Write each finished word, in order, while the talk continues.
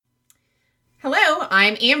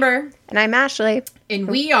I'm Amber. And I'm Ashley. And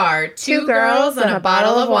we are two girls and a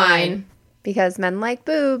bottle of wine. Because men like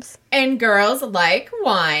boobs. And girls like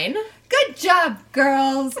wine. Good job,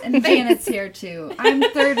 girls. And Janet's here, too. I'm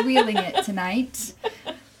third wheeling it tonight.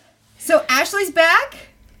 So, Ashley's back.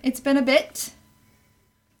 It's been a bit.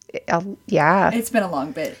 Yeah. It's been a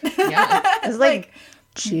long bit. Yeah. It was like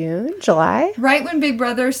June, July? Right when Big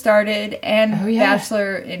Brother started and yeah.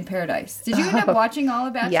 Bachelor in Paradise. Did you end up watching all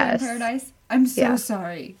of Bachelor Yes. in Paradise? I'm so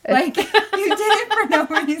sorry. Like, you did it for no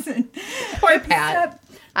reason. Poor Pat.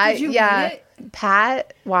 Did you hate it?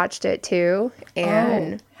 Pat watched it too.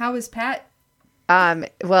 And how was Pat?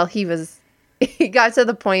 well, he got to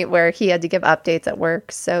the point where he had to give updates at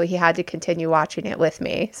work, so he had to continue watching it with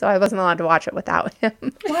me. So I wasn't allowed to watch it without him.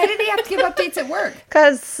 Why did he have to give updates at work?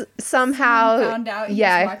 Because somehow Someone found out he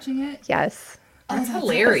was watching it? Yes. That's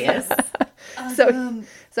hilarious.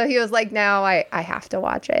 So he was like, "Now I have to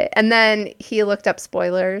watch it." And then he looked up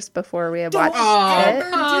spoilers before we had watched it.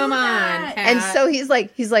 Come on, that. Pat. And so he's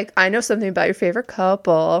like, "I know something about your favorite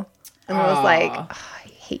couple." And I was like, "Oh, I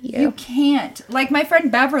hate you." You can't. Like, my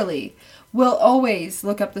friend Beverly will always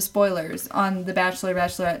look up the spoilers on The Bachelor,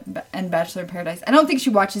 Bachelorette, and Bachelor in Paradise. I don't think she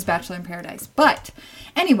watches Bachelor in Paradise. But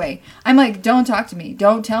anyway, I'm like, don't talk to me.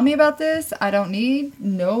 Don't tell me about this. I don't need.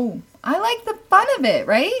 No. I like the fun of it,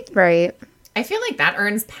 right? Right. I feel like that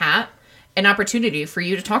earns Pat an opportunity for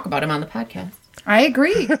you to talk about him on the podcast. I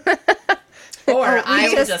agree. Or I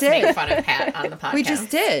will just just did. make fun of Pat on the podcast. We just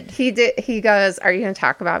did. He goes, "Are you going to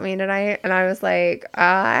talk about me tonight?" And I was like,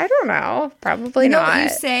 I don't know. Probably You know not. what you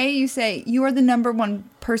say? You say, you are the number one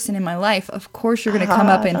person in my life. Of course you're going to come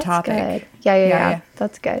up in That's topic. good. Yeah.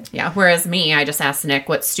 That's good. Yeah, whereas me, I just asked Nick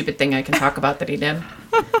what stupid thing I can talk about that he did.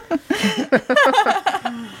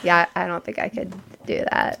 Yeah, I don't think I could do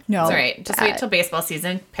that. No. It's all right. Just wait till baseball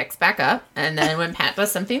season picks back up. And then when Pat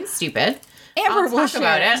does something stupid, Amber I'll will talk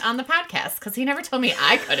about share it on the podcast. Because he never told me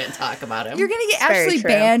I couldn't talk about him. You're going to get very Ashley true.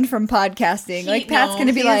 banned from podcasting. Like, Pat's going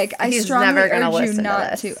to be like, I he's strongly never gonna urge you listen to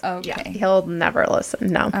not this. to. Okay. He'll never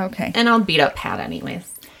listen. No. Okay. And I'll beat up Pat anyways.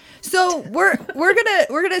 So we're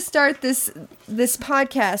gonna start this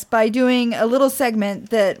podcast by doing a little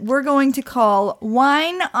segment that we're going to call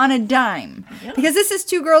Wine on a Dime, because this is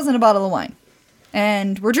two girls and a bottle of wine,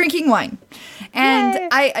 and we're drinking wine. And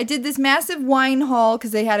I did this massive wine haul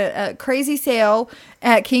because they had a crazy sale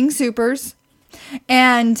at King Soopers,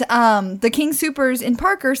 and the King Soopers in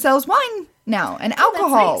Parker sells wine now and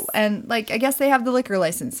alcohol, nice. and like I guess they have the liquor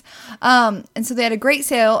license, and so they had a great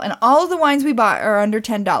sale, and all of the wines we bought are under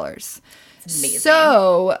 $10. Amazing.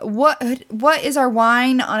 So what is our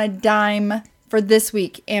wine on a dime for this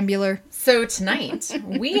week, Ambular? So tonight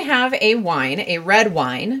we have a red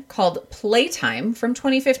wine called Playtime from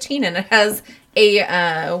 2015, and it has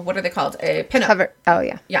a what are they called? A pinup. Cover. Oh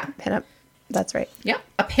yeah. Yeah. Pinup. That's right. Yeah,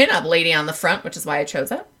 a pinup lady on the front, which is why I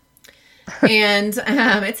chose it. And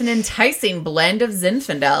it's an enticing blend of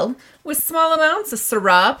Zinfandel with small amounts of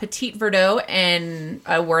Syrah, Petit Verdot, and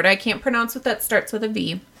a word I can't pronounce that starts with a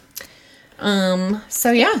V.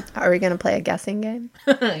 So yeah. Are we gonna play a guessing game?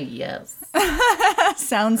 Yes.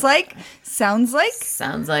 Sounds like Sounds like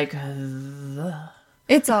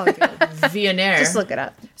it's all good. Viognier. Just look it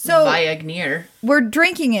up. So Viognier. we're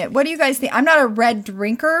drinking it. What do you guys think? I'm not a red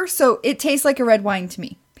drinker, so it tastes like a red wine to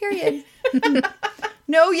me. Period.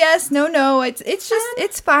 No, yes, no. It's just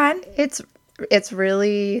it's fine. It's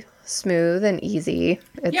really smooth and easy.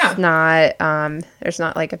 It's Yeah. not there's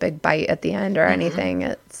not like a big bite at the end or anything.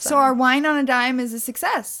 It's So our wine on a dime is a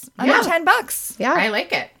success. Under Yeah. $10. yeah. I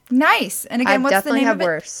like it. Nice. And again, I what's the definitely name have of it?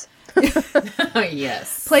 worse.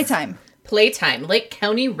 Yes. Playtime. Playtime, Lake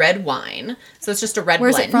County red wine. So it's just a red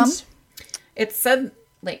Where's blend. it from? It said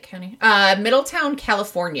Lake County. Middletown,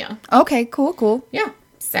 California. Okay, cool. Yeah.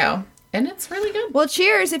 So, and it's really good. Well,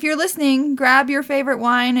 cheers. If you're listening, grab your favorite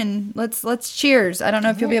wine and let's cheers. I don't know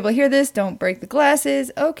if you'll be able to hear this. Don't break the glasses.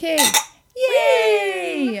 Okay.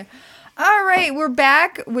 Yay! All right, we're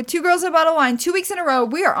back with two girls and a bottle of wine. 2 weeks in a row.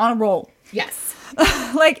 We are on a roll. Yes.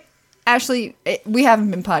 Like, Ashley, we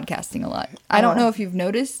haven't been podcasting a lot. I don't know if you've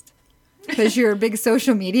noticed, because you're a big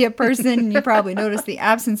social media person. You probably noticed the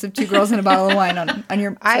absence of two girls and a bottle of wine on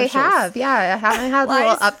your I socials. have, yeah. I haven't had a little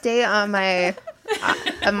Lies. update on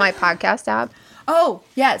my podcast app. Oh,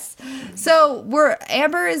 yes. So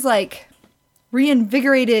Amber is like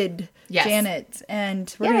reinvigorated Yes. Janet,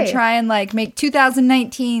 and we're going Yay. to try and like make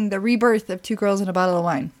 2019 the rebirth of two girls and a bottle of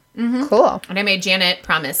wine. Cool. And I made Janet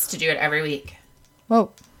promise to do it every week.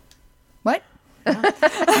 Whoa. What? We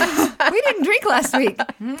didn't drink last week.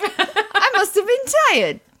 I must have been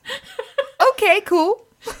tired. Okay, cool.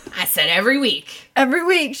 I said every week. Every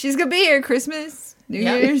week she's going to be here. Christmas, New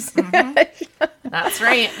Yep. Year's. That's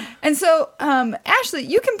right. And so, Ashley,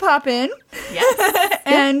 you can pop in. Yes.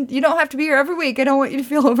 And you don't have to be here every week. I don't want you to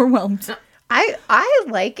feel overwhelmed. I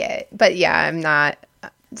like it, but yeah, I'm not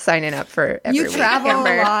signing up for every You week, travel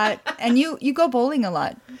Amber. a lot, and you go bowling a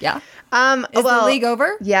lot. Yeah. Is well, the league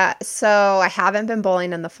over? Yeah, so I haven't been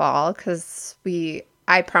bowling in the fall because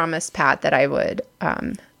I promised Pat that I would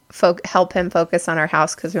help him focus on our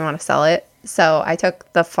house because we want to sell it. So I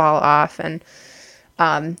took the fall off, and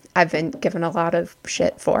I've been given a lot of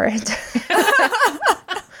shit for it.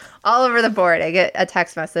 All over the board. I get a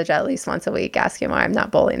text message at least once a week asking why I'm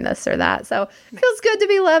not bowling this or that. So it feels good to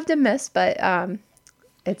be loved and missed, but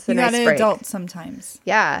it's a You nice got an break. adult sometimes.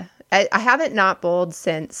 Yeah. I haven't not bowled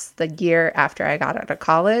since the year after I got out of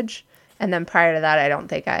college. And then prior to that, I don't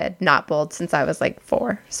think I had not bowled since I was like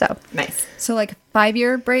 4. So Nice. So like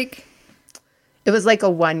 5-year break, it was like a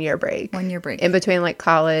 1-year break. 1-year break. In between like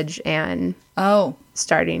college and Oh,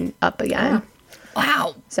 starting up again.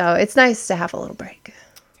 wow. So it's nice to have a little break.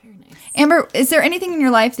 Very nice. Amber, is there anything in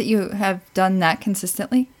your life that you have done that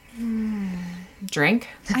consistently? Drink.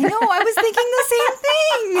 I know. I was thinking the same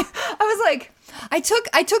thing. I was like,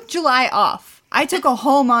 I took July off. I took a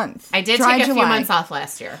whole month. I did Dry take a few July. months off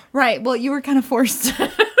last year. Right. Well, you were kind of forced.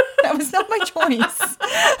 That was not my choice.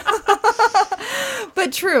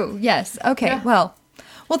 But true. Yes. Okay. Yeah. Well,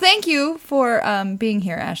 thank you for being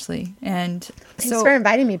here, Ashley. And Thanks so, for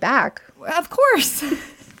inviting me back. of course,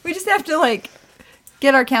 we just have to like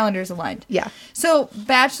get our calendars aligned. Yeah. So,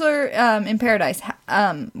 Bachelor in Paradise.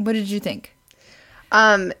 What did you think?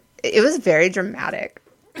 It was very dramatic.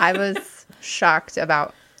 I was shocked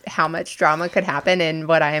about how much drama could happen in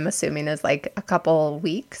what I am assuming is like a couple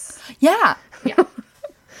weeks. Yeah. Yeah.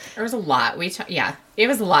 There was a lot. It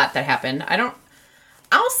was a lot that happened.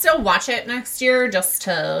 I'll still watch it next year just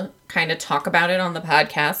to kind of talk about it on the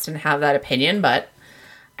podcast and have that opinion, but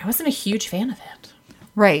I wasn't a huge fan of it.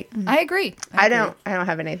 Right. I agree. I don't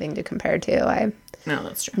have anything to compare to. I No,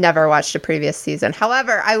 that's true. never watched a previous season.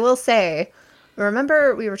 However, I will say,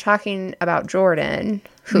 remember we were talking about Jordan,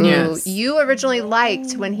 who Yes. you originally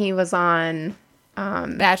liked when he was on,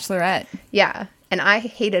 Bachelorette. yeah, and I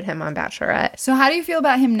hated him on Bachelorette. So how do you feel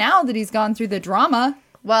about him now that he's gone through the drama?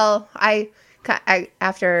 Well, I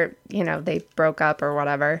after, they broke up or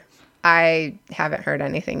whatever, I haven't heard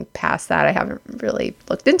anything past that. I haven't really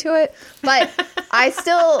looked into it, but I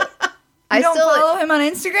still You don't follow him on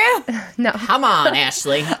Instagram? no. Come on,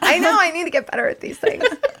 Ashley. I know I need to get better at these things.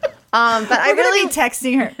 But I We're gonna really be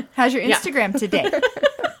texting her. How's your Instagram today?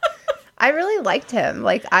 I really liked him.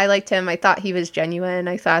 Like, I liked him. I thought he was genuine.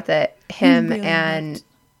 I thought that him really and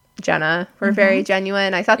Jenna were very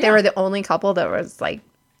genuine. I thought they were the only couple that was like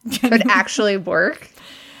could actually work.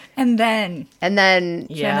 And then And then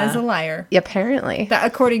Jenna's a liar. apparently, That,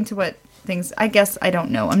 according to what things, I guess I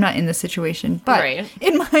don't know. I'm not in the situation, but Right.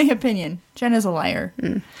 in my opinion, Jenna's a liar.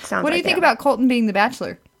 sounds What do you like think it. about Colton being the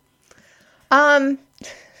Bachelor?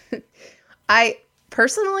 I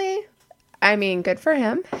personally, I mean, good for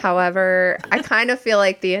him. However, I kind of feel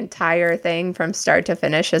like the entire thing from start to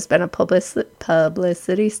finish has been a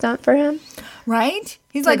publicity stunt for him. Right?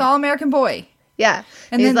 He's like all American boy, Yeah.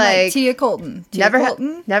 and He's then like Tia Colton. Tia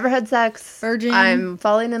Colton. never had sex. Virgin. I'm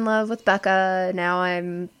falling in love with Becca. Now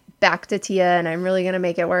I'm back to Tia and I'm really going to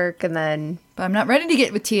make it work. And then, But I'm not ready to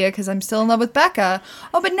get with Tia because I'm still in love with Becca.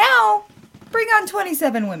 Oh, but now bring on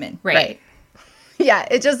 27 women. Right. yeah,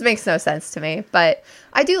 it just makes no sense to me. But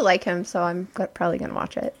I do like him, so I'm probably going to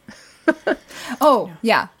watch it. Oh,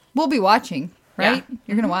 yeah. We'll be watching, right? Yeah.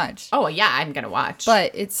 You're going to watch. Oh, yeah, I'm going to watch.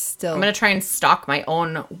 But it's still. I'm going to try and stalk my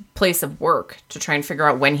own place of work to try and figure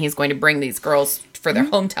out when he's going to bring these girls for their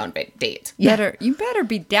hometown date. You better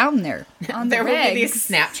be down there on the There will be regs. these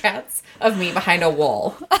Snapchats of me behind a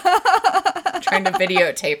wall trying to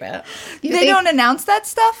videotape it. They don't announce that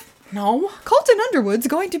stuff? No, Colton Underwood's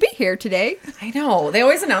going to be here today. I know. They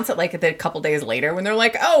always announce it like a couple days later when they're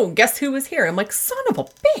like, oh, guess who was here? I'm like, son of a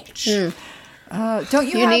bitch. Don't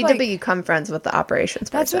you You have, need like- to become friends with the operations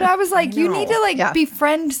That's person. what I was like. You need to like Yeah.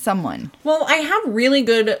 befriend someone. Well, I have really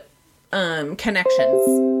good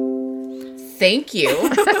connections. Thank you,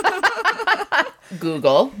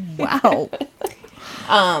 Google. Wow.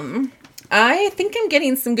 I think I'm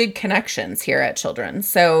getting some good connections here at Children.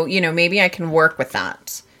 So, maybe I can work with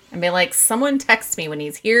that. And be like, someone text me when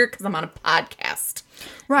he's here because I'm on a podcast.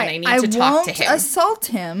 Right. And I need to talk won't to him. assault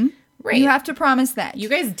him. Right. You have to promise that. You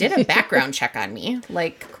guys did a background check on me.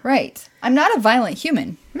 Like, Right. I'm not a violent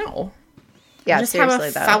human. no. yeah, I just seriously,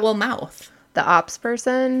 have a though. foul mouth. The ops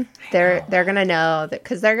person, they're gonna know that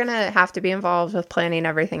because they're gonna have to be involved with planning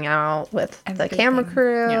everything out with the camera Everything.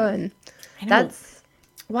 crew, Yeah. and I know. that's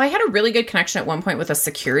Well, I had a really good connection at one point with a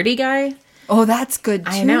security guy. Oh, that's good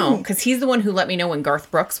too. I know, because he's the one who let me know when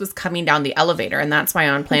Garth Brooks was coming down the elevator, and that's why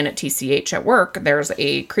on Planet TCH at work, there's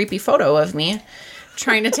a creepy photo of me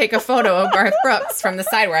trying to take a photo of Garth Brooks from the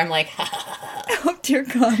side where I'm like, Oh, dear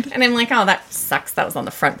God. and I'm like, oh, that sucks. That was on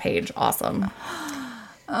the front page. Awesome.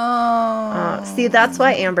 See, that's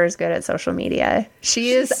why Amber's good at social media.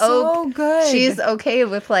 She's so good. She's okay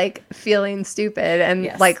with like feeling stupid and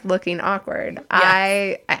Yes. like looking awkward.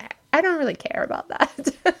 I don't really care about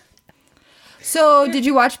that. So, did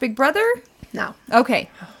you watch Big Brother? No. Okay.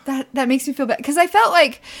 That makes me feel bad. Because I felt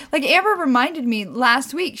like Amber reminded me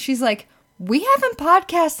last week. She's like, we haven't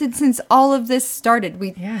podcasted since all of this started.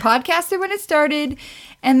 We podcasted when it started,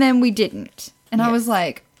 and then we didn't. And I was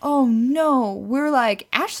like, oh no. We're like,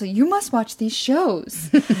 Ashley, you must watch these shows.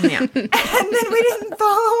 Yeah. And then we didn't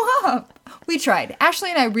follow up. We tried. Ashley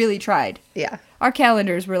and I really tried. Yeah. Our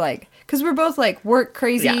calendars were like, because we're both like work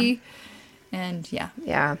crazy. And yeah.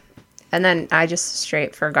 Yeah. And then I just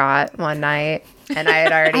straight forgot one night, and I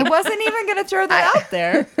had already I wasn't even going to throw that out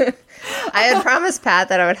there. I had promised Pat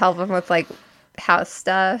that I would help him with like house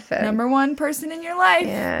stuff. And, Number one person in your life.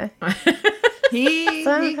 yeah.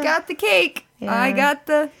 He got the cake. Yeah. I got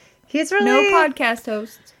the He's really no podcast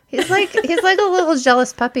host. He's like a little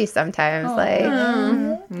jealous puppy sometimes. Oh.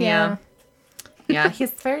 Like Yeah. Yeah,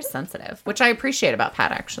 he's very sensitive, which I appreciate about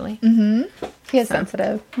Pat, actually. he is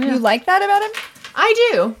sensitive. You like that about him? I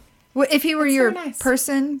do. Well, if he were your nice.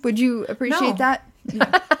 person, would you appreciate No. that?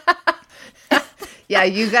 Yeah,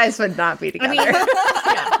 you guys would not be together.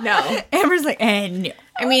 Yeah, no. Amber's like, no.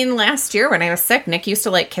 I mean, last year when I was sick, Nick used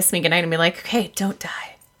to like kiss me goodnight and be like, okay, don't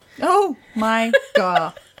die. Oh my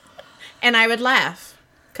God. And I would laugh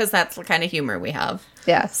because that's the kind of humor we have.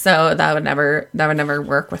 Yeah. So that would never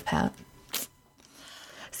work with Pat.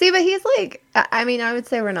 See, but he's like, I mean, I would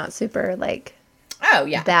say we're not super like Oh,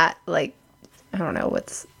 yeah. that, like, I don't know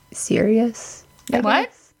what's serious. I What?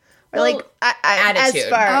 guess. Or like, attitude. As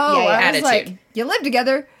far, Oh, yeah, yeah. I was attitude. like, you live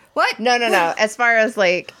together. What? No. As far as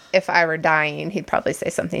like, if I were dying, he'd probably say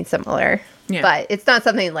something similar. Yeah. But it's not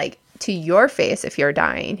something like to your face. If you're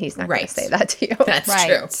dying, he's not going Right. to say that to you. That's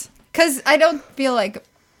true. Right. Because I don't feel like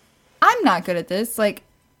I'm not good at this. Like,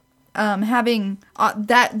 having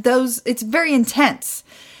it's very intense.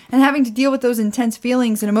 And having to deal with those intense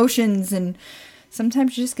feelings and emotions. And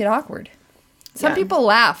sometimes you just get awkward. Some Yeah. people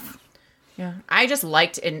laugh. Yeah. I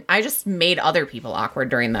just made other people awkward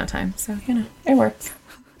during that time. So, it works.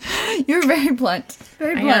 You're very blunt.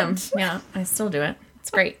 Very I blunt. am. Yeah. I still do it. It's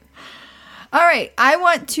great. All right. I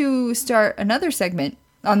want to start another segment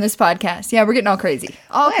on this podcast. Yeah, we're getting all crazy.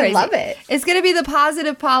 All I crazy. love it. It's going to be the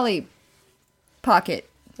Positive Polly pocket.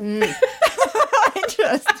 I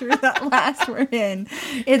just threw that last word in.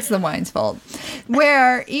 It's the wine's fault.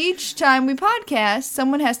 Where each time we podcast,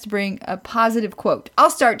 someone has to bring a positive quote. I'll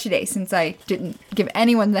start today since I didn't give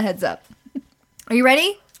anyone the heads up. Are you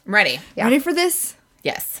ready? I'm ready. Yeah. Ready for this?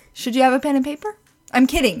 Yes. Should you have a pen and paper? I'm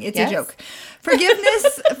kidding. It's Yes. a joke.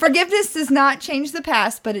 Forgiveness does not change the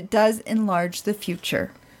past, but it does enlarge the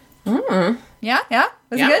future. Yeah? Was Yeah.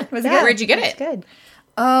 it good? Was it Yeah. good? Where'd you get That's it? good.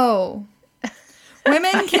 Oh.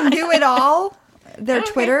 Women can do it all. Their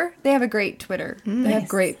Okay. Twitter, they have a great Twitter. They have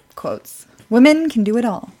great quotes. Women can do it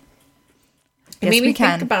all. It Yes, made we me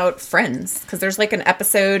can. think about Friends because there's like an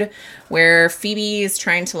episode where Phoebe is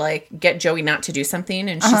trying to like get Joey not to do something,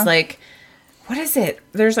 and she's like, "What is it?"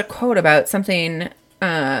 There's a quote about something.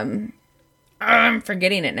 I'm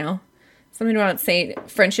forgetting it now. Something about saying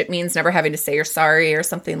friendship means never having to say you're sorry or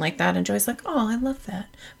something like that. And Joey's like, "Oh, I love that,"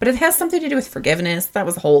 but it has something to do with forgiveness. That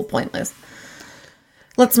was the whole pointless.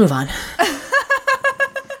 Let's move on.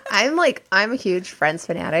 I'm a huge Friends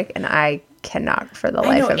fanatic, and I cannot for the I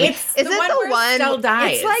life know, of me. it's the one where Estelle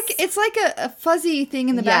dies. It's like a fuzzy thing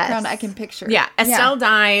in the Yes. background I can picture. Yeah, Estelle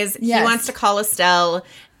dies. Yes. He wants to call Estelle,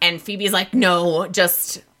 and Phoebe's like, "No,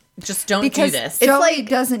 just don't Because do this." Joey like-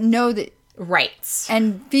 doesn't know that, Right.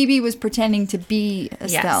 and Phoebe was pretending to be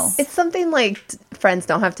Estelle. It's something like Friends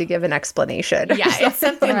don't have to give an explanation. Yeah, it's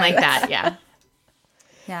something like that. Yeah,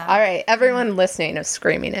 Yeah. All right, everyone listening is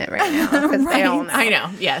screaming it right now because they all know. I know.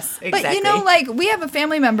 Yes, exactly. But you know, like we have a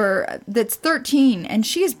family member that's 13, and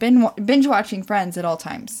she has been binge watching Friends at all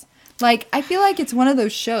times. Like I feel like it's one of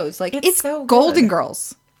those shows. Like It's it's so Golden good.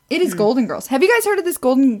 Girls. It is Golden Girls. Have you guys heard of this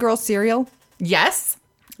Golden Girls cereal? yes,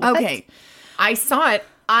 Okay. I saw it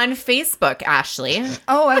on Facebook, Ashley.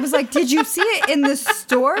 Oh, I was like, did you see it in the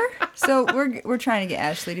store? So we're trying to get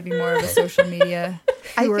Ashley to be more of a social media.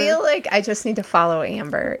 I whoer. feel like I just need to follow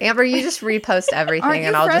Amber. Amber, you just repost everything, Aren't you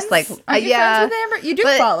and I'll friends? just like, Aren't you yeah. friends with Amber? You do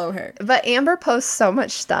but- follow her. But Amber posts so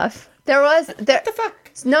much stuff. There. The fuck?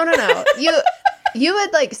 No. You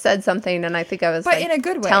had like said something, and I think I was But like, in a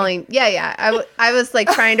good way. telling. Yeah. I was like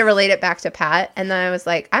trying to relate it back to Pat, and then I was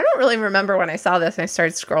like, I don't really remember when I saw this. And I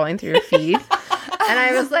started scrolling through your feed, and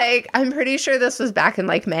I was like, I'm pretty sure this was back in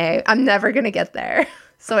like May. I'm never gonna get there,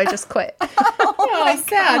 so I just quit. Oh,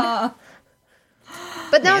 sad.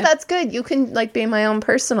 But no, that's good. You can like be my own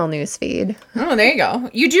personal news feed. Oh, there you go.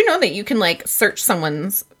 You do know that you can like search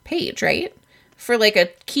someone's page, right? For like a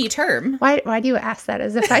key term. Why do you ask that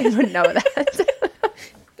as if I would know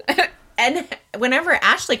that? And whenever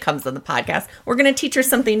Ashley comes on the podcast, we're going to teach her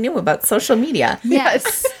something new about social media.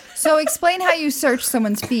 Yes. So explain how you search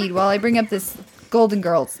someone's feed while I bring up this Golden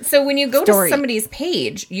Girls. So when you go Story. to somebody's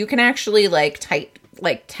page, you can actually like type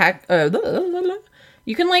like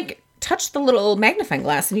you can like touch the little magnifying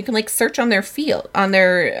glass and you can like search on their field on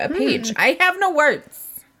their page. I have no words.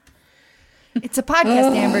 It's a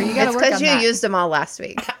podcast, Amber. You got to It's work on because you that. used them all last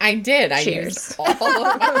week. I did. I Cheers. used all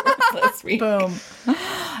of my words this week. Boom.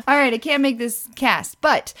 All right, I can't make this cast,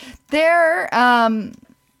 but they're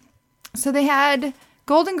so they had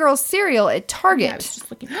Golden Girls cereal at Target. I was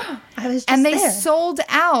just looking. I was just And they there. sold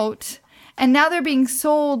out, and now they're being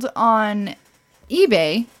sold on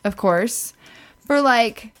eBay, of course, for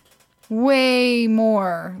like way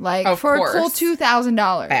more, like Of for a cool course.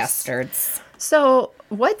 $2,000. Bastards. So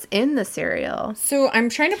what's in the cereal? So I'm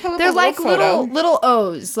trying to pull up They're a like photo. little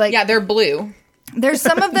O's. Like Yeah, they're blue. there's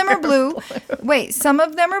some of them are blue. Wait, some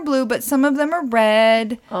of them are blue, but some of them are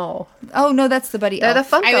red. Oh, Oh no, that's the Buddy they're Elf.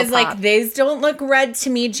 the Funko I was Pop. like, these don't look red to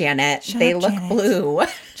me, Janet. they up, look Janet. blue.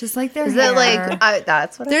 Just like their Is hair. it like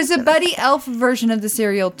that's what? There's I a was Buddy Elf version of the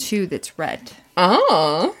cereal too that's red.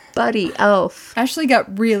 Oh. Buddy Elf. Ashley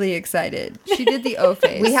got really excited. She did the O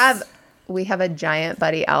face. We have a giant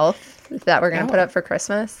Buddy Elf that we're gonna put up for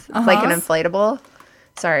Christmas. It's like an inflatable.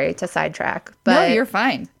 Sorry to sidetrack, but No, you're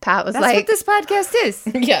fine. Pat was That's like, what this podcast is.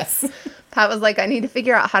 Yes. Pat was like, I need to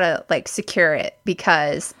figure out how to like secure it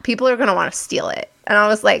because people are gonna want to steal it. And I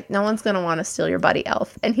was like, no one's gonna want to steal your Buddy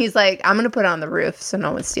Elf. And he's like, I'm gonna put it on the roof so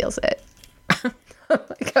no one steals it. I'm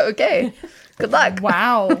like, okay, good luck.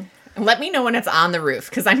 Wow. Let me know when it's on the roof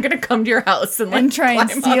because I'm going to come to your house and, like, And try and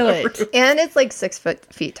climb on steal the it. roof. And it's like 6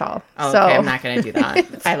 feet tall. Oh, so okay, I'm not going to do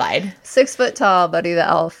that. I lied. 6 foot tall Buddy the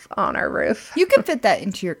Elf on our roof. You can fit that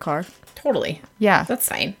into your car. Totally. Yeah, That's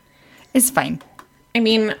fine. it's fine. I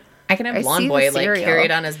mean, I can have I Lawn see the Boy like cereal. carry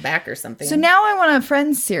it on his back or something. So now I want a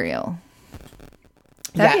Friends cereal.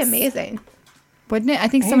 That'd Yes. be amazing. Wouldn't it? I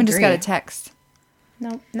think someone just got a agree. text.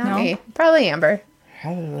 No, not No? me. Probably Amber.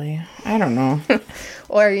 Probably. I don't know.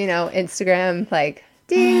 Or, Instagram, like,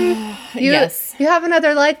 ding. Yes. You have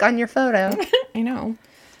another like on your photo. Is I know.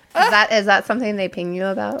 that something they ping you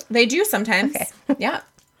about? They do sometimes. Okay. Yeah.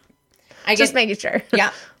 I Just get, making sure.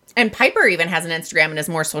 yeah. And Piper even has an Instagram and is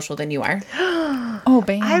more social than you are. Oh,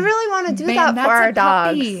 bam. I really want to do Man, that that's for our a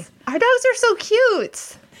puppy. dogs. Our dogs are so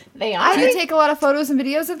cute. They are. Do you take a lot of photos and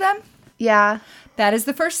videos of them? Yeah. That is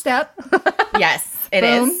the first step. Yes, it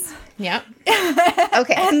Boom. is. Yep.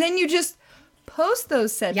 Okay. And then you just post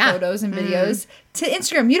those said Yeah. photos and videos to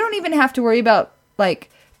Instagram. You don't even have to worry about like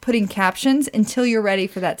putting captions until you're ready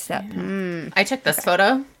for that step. I took this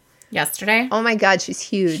photo yesterday. Oh my God, she's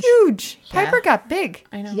huge. Huge. Yeah. Piper got big.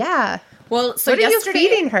 I know. Yeah. Well, so What are you yesterday,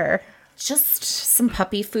 feeding her? just some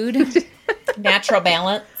puppy food, natural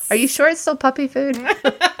balance. Are you sure it's still puppy food?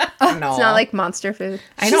 It's No, not like monster food.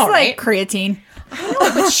 I She's know, like right? creatine.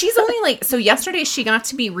 But she's only like so. Yesterday, she got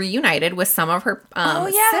to be reunited with some of her Oh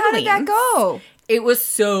yeah, how did that siblings. go? It was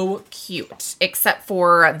so cute, except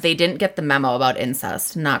for they didn't get the memo about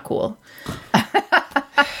incest. Not cool.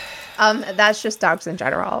 That's just dogs in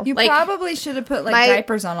general. You Like- probably should have put like My-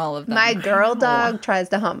 diapers on all of them. My girl dog tries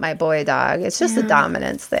to hump my boy dog. It's just a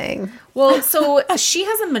dominance thing. Well, so she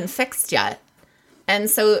hasn't been fixed yet. And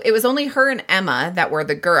so it was only her and Emma that were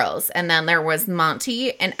the girls. And then there was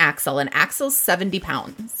Monty and Axel. And Axel's 70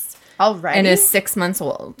 pounds Already? and is 6 months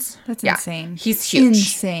old. That's Yeah, insane. He's huge.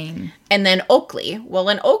 Insane. And then Oakley. Well,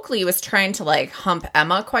 and Oakley was trying to like hump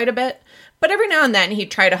Emma quite a bit. But every now and then he'd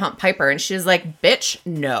try to hump Piper. And she's like, bitch,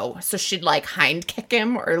 no. So she'd like hind kick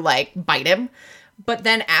him or like bite him. But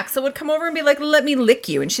then Axel would come over and be like, let me lick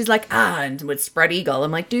you. And she's like, and would spread eagle.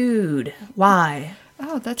 I'm like, dude, why?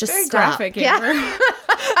 Oh, that's Just very stop. graphic. Yeah. Amber.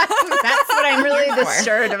 That's what I'm really here for.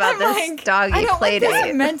 disturbed about this Like, doggy I don't play like this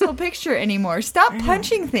date. mental picture anymore. Stop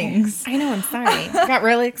punching things. I know, I'm sorry. I got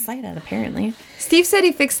really excited, apparently. Steve said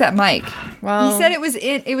he fixed that mic. Well, He said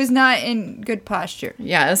it was not in good posture.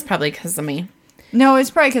 yeah, it was probably because of me. No, it's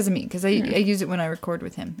probably because of me, because I use it when I record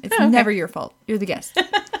with him. It's Oh, okay. never your fault. You're the guest.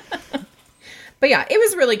 But yeah, it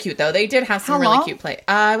was really cute, though. They did have some How really long? cute play.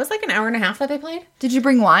 It was like an hour and a half that they played. Did you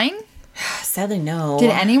bring wine? Sadly, no.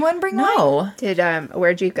 Did anyone bring wine? No. Did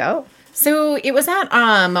where'd you go? So it was at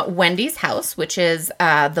Wendy's house, which is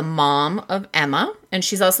the mom of Emma. And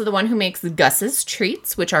she's also the one who makes Gus's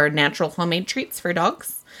treats, which are natural homemade treats for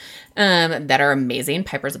dogs that are amazing.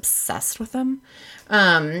 Piper's obsessed with them.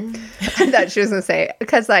 I thought she was going to say,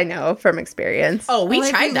 because I know from experience. Oh, we Well,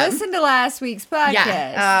 if tried you them. Listen to last week's podcast.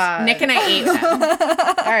 Yeah. Nick and I ate them.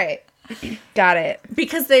 All right. Got it.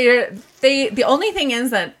 Because the only thing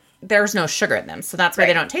is that there's no sugar in them. So that's why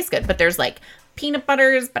they Right. don't taste good. But there's like peanut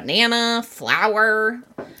butters, banana, flour.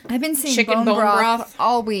 I've been seeing Chicken bone bone broth, broth.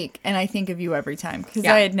 all week, and I think of you every time because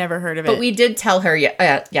Yeah. I had never heard of But it. we did tell her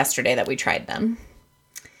yesterday that we tried them.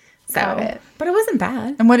 So, Got it. but it wasn't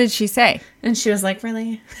bad. And what did she say? And she was like,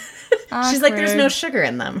 really? She's like, there's no sugar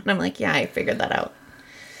in them. And I'm like, yeah, I figured that out.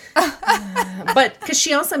 But because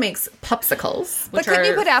she also makes popsicles. But could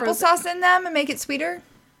you put applesauce in them and make it sweeter?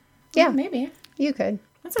 Yeah, Maybe. you could.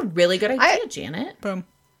 That's a really good idea, Janet. Boom.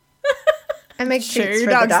 I make Share treats your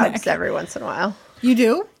for the dog dogs snack. every once in a while. You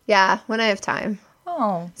do? Yeah, when I have time.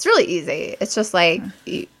 Oh. It's really easy. It's just like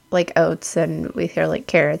oats, and we hear like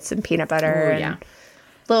carrots and peanut butter Ooh, and yeah.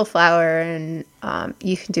 little flour, and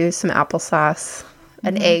you can do some applesauce,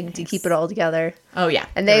 an egg to keep it all together. Oh, yeah.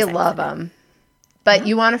 And they Those love them. But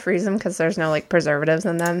you want to freeze them because there's no like preservatives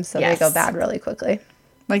in them, so Yes. they go bad really quickly.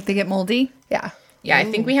 Like they get moldy? Yeah. Yeah, I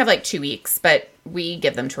think we have like 2 weeks, but we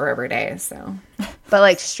give them to her every day, so. But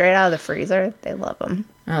like straight out of the freezer, they love them.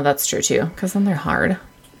 Oh, that's true too, because then they're hard.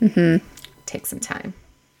 Mm-hmm. Take some time.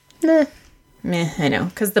 Nah. Meh, I know.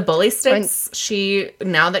 Because the bully sticks,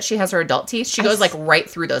 now that she has her adult teeth, she goes like right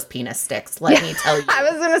through those penis sticks. Let me tell you. I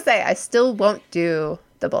was going to say, I still won't do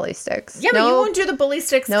the bully sticks. Yeah, but you won't do the bully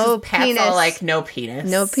sticks. no No Pat's penis. all like, no penis.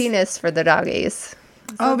 No penis for the doggies.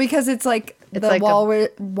 Oh, because it's like the like a-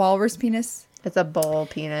 walrus penis? It's a bowl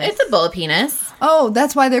penis. It's a bull penis. Oh,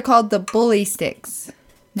 that's why they're called the bully sticks.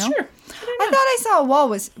 No? Sure. I thought I saw a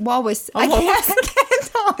walrus. I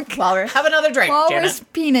can't talk. Walrus. Have another drink, Walrus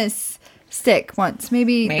Janet. penis stick once.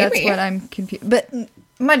 Maybe that's Maybe. what I'm confused. But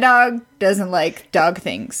my dog doesn't like dog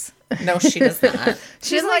things. No, she does not.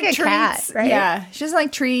 She doesn't like a cat, right? Yeah, she doesn't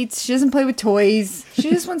like treats. She doesn't play with toys.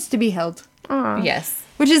 She just wants to be held, Aw. Yes.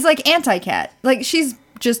 which is like anti-cat. Like she's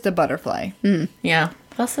just a butterfly. Yeah.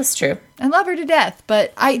 Plus, that's true. I love her to death,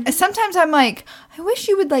 but sometimes I'm like, I wish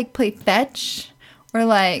you would like play fetch or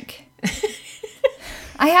like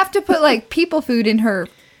I have to put like people food in her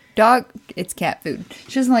dog. It's cat food.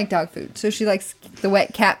 She doesn't like dog food, so she likes the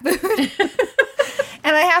wet cat food.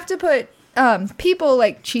 And I have to put people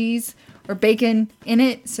like cheese or bacon in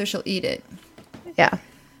it, so she'll eat it. Yeah.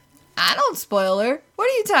 I don't spoil her. What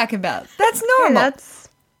are you talking about? That's Yeah, normal. that's.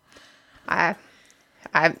 I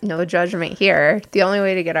have no judgment here. The only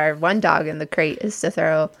way to get our one dog in the crate is to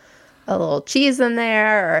throw a little cheese in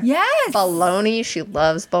there or Yes. bologna. She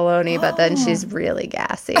loves bologna, but then she's really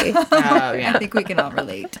gassy. Oh, I yeah. think we can all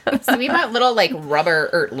relate. So we bought little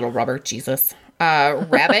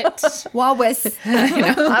rabbit. Walrus.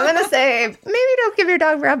 I'm gonna say maybe don't give your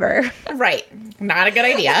dog rubber. Right. Not a good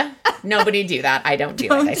idea. Nobody do that. I don't do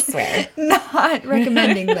it, I swear. Not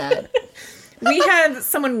recommending that. We had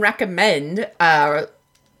someone recommend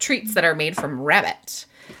treats that are made from rabbit,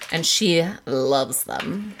 and she loves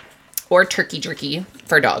them. Or turkey jerky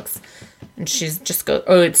for dogs. And she's just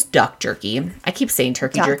it's duck jerky. I keep saying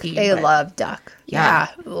turkey Duck. jerky. They but love duck. Yeah.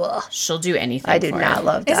 Yeah. Ugh. She'll do anything. I do for not it.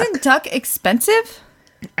 love duck. Isn't duck expensive?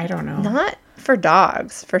 I don't know. Not for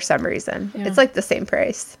dogs for some reason. It's like the same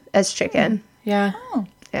price as chicken. Yeah.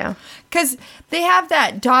 Yeah. Because they have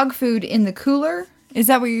that dog food in the cooler. Is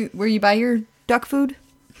that where you buy your duck food?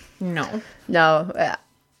 No. No,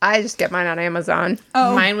 I just get mine on Amazon.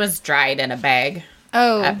 Oh, Mine was dried in a bag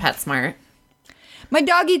oh. at PetSmart. My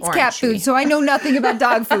dog eats Orange cat tree. food, so I know nothing about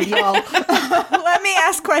dog food, y'all. Let me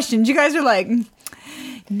ask questions. You guys are like, no,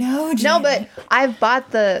 No, Jen. but I've bought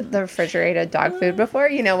the refrigerated dog food before,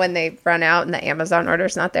 when they run out and the Amazon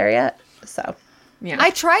order's not there yet. So, Yeah.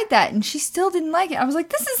 I tried that and she still didn't like it. I was like,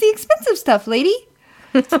 this is the expensive stuff, lady.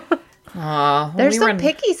 they're so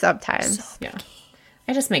picky sometimes. Yeah.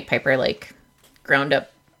 I just make Piper like ground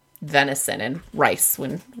up venison and rice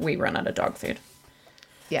when we run out of dog food.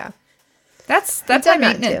 Yeah. That's I've high done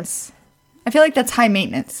that too. maintenance. I feel like that's high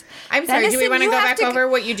maintenance. I'm sorry, do we Venison, want to you go have back to- over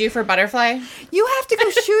what you do for butterfly? You have to go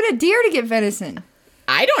shoot a deer to get venison.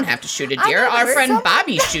 I don't have to shoot a I deer. know, Our but friend some-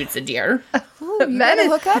 Bobby shoots a dear. Ooh, you gotta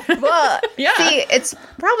hook up. Well, Yeah. see, it's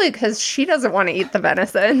probably because she doesn't want to eat the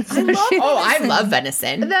venison. So love she- Oh, I Venison. love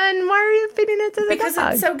venison. then why are you feeding it to the Because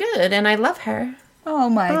dog? it's so good and I love her. Oh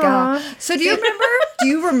my god. So do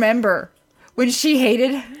you remember when she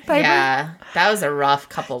hated Piper? Yeah. That was a rough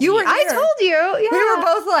couple You were weeks. I told you. Yeah. We were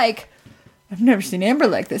both like, I've never seen Amber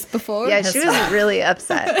like this before. Yeah, she was really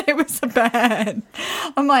upset. It was bad.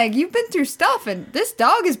 I'm like, you've been through stuff, and this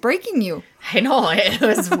dog is breaking you. I know, it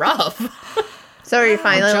was rough. So are you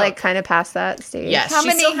finally joke. like kind of past that stage? Yes, How she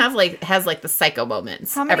many- still has like the psycho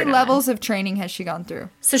moments. How many levels of training has she gone through?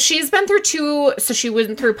 So she's been through 2. So she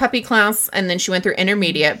went through puppy class, and then she went through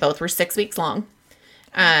intermediate. Both were 6 weeks long.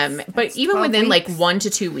 But even 12 within like weeks. 1 to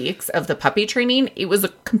 2 weeks of the puppy training, it was a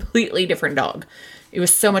completely different dog. It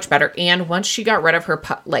was so much better. And once she got rid of her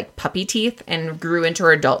puppy teeth and grew into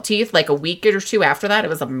her adult teeth, like a week or 2 after that, it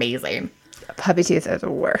was amazing. Puppy teeth are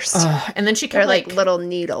the worst. And then she They're kept like little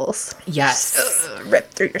needles. yes.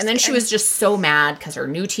 Ripped through your And then she skin. was just so mad because her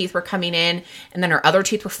new teeth were coming in, and then her other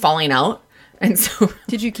teeth were falling out. And so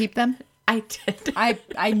Did you keep them? I did.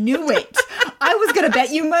 I knew it. I was gonna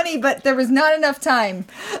bet you money, but there was not enough time.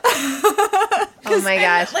 Oh my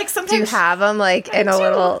gosh. like, do you sometimes- have them like in a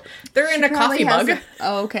little... They're in a coffee mug.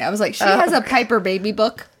 Oh, okay. I was like, she has a Piper baby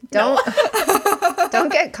book.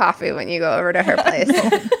 Don't get coffee when you go over to her place.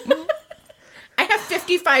 I have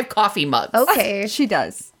 55 coffee mugs. Okay. She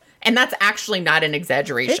does. And that's actually not an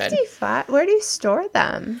exaggeration. 55? Where do you store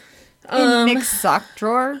them? In Nick's sock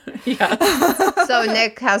drawer. So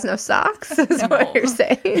Nick has no socks, is what you're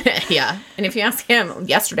saying. Yeah. And if you ask him,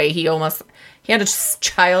 yesterday he had a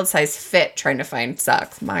child-sized fit trying to find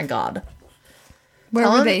socks. My God. Where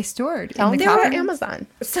Tell were him- they stored? Tell In them the they were coffee at room? Amazon.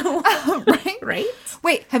 So, Right? right?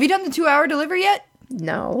 Wait, have you done the 2-hour delivery yet?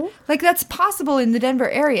 No. Like, that's possible in the Denver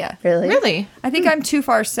area. Really? Really? I think I'm too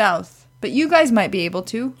far south, but you guys might be able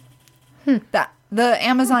to. The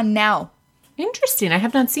Amazon Now. Interesting. I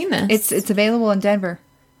have not seen this. It's available in Denver.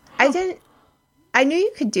 I knew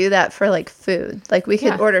you could do that for like food. Like we could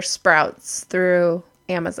Yeah. order Sprouts through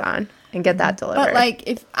Amazon and get that delivered. But like,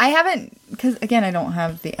 if I haven't, because again, I don't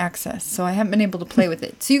have the access, so I haven't been able to play with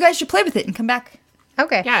it. So you guys should play with it and come back.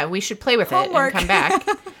 okay. Yeah, we should play with Homework. it and come back.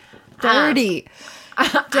 Dirty.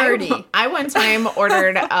 Dirty. I one time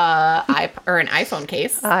ordered an iPhone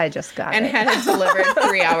case I just got and it. had it delivered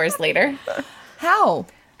 3 hours later. How?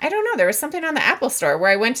 I don't know. There was something on the Apple store where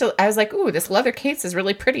I was like, ooh, this leather case is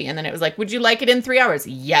really pretty. And then it was like, would you like it in 3 hours?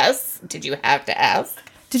 Yes. Did you have to ask?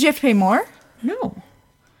 Did you have to pay more? No.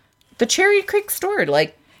 The Cherry Creek store,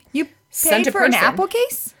 like, You Sent paid a for an person. Apple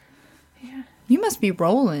case? Yeah. You must be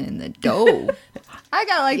rolling in the dough. I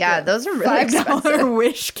got like Yeah, the those are really $5 expensive.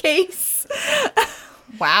 Wish case.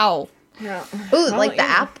 Wow. Ooh, like the yeah.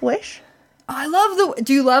 app Wish? Oh, I love the.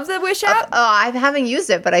 Do you love the Wish app? Oh, I haven't used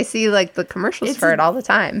it, but I see like the commercials It's for it all the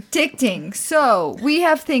time. Addicting. So we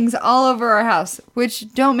have things all over our house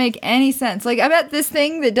which don't make any sense. Like I bet this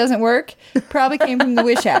thing that doesn't work probably came from the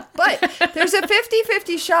Wish app. But there's a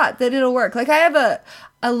 50-50 shot that it'll work. Like I have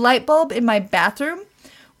a light bulb in my bathroom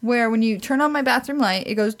where when you turn on my bathroom light,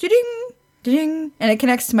 it goes ding ding and it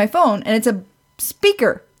connects to my phone and it's a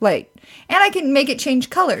speaker light. And I can make it change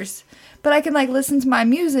colors. But I can like listen to my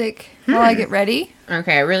music while I get ready.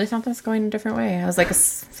 Okay, I really thought that's going a different way. I was like,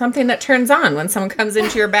 something that turns on when someone comes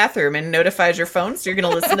into your bathroom and notifies your phone, so you're going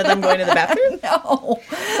to listen to them going to the bathroom? No.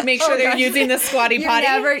 Make sure they're gosh. using the squatty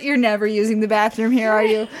potty? You're never using the bathroom here, are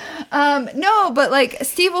you? No, but like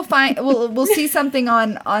Steve will we'll see something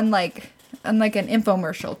on like an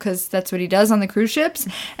infomercial because that's what he does on the cruise ships,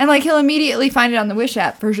 and like he'll immediately find it on the Wish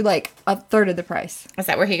app for like a third of the price. Is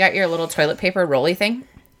that where he got your little toilet paper rolly thing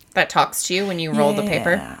that talks to you when you roll the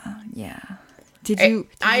paper? Yeah. Did you?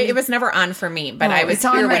 It was never on for me, but Oh, I was it's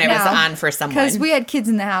on here when right it was now. on for someone. Because we had kids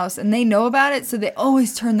in the house and they know about it, so they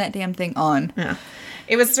always turn that damn thing on. Yeah.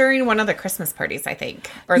 It was during one of the Christmas parties, I think.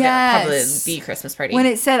 Or Yes. probably the Christmas party. When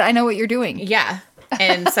it said, "I know what you're doing," yeah.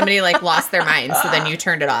 And somebody like lost their mind, so then you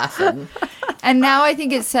turned it off. and now I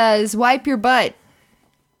think it says, "Wipe your butt,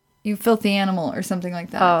 you filthy animal," or something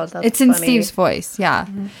like that. Oh, that's it's in funny. Steve's voice. Yeah.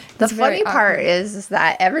 The It's very funny part awkward. is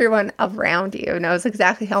that everyone around you knows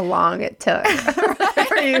exactly how long it took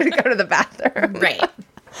for you to go to the bathroom. Right.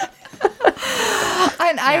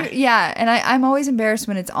 And I'm always embarrassed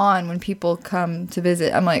when it's on when people come to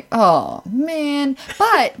visit. I'm like, oh man.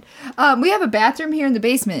 But we have a bathroom here in the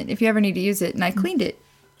basement if you ever need to use it, and I cleaned it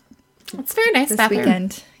It's a very nice this bathroom.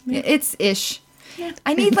 weekend. It's ish.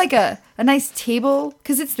 I need like a nice table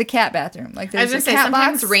because it's the cat bathroom. Like I was there's going a to say, cat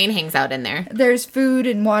sometimes box. rain hangs out in there. There's food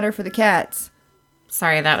and water for the cats.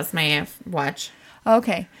 Sorry, that was my watch.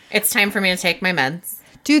 Okay, It's time for me to take my meds.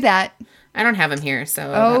 do that. I don't have them here,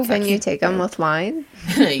 so Oh, Can you take them with wine?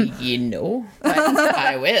 you know, but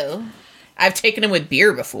I will. I've taken them with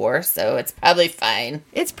beer before, so it's probably fine.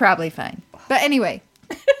 It's probably fine. But anyway,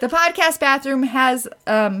 The podcast bathroom has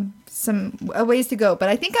some ways to go, but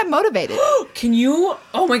I think I'm motivated. Can you?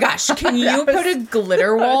 Oh my gosh! Can you put a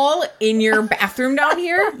glitter wall in your bathroom down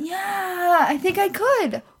here? Yeah, I think I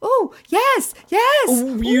could. Oh, yes, yes.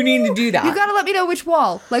 You need to do that. You gotta let me know which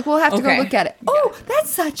wall. Like, we'll have to Okay. go look at it. Oh, that's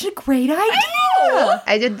such a great idea.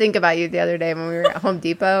 I did think about you the other day when we were at Home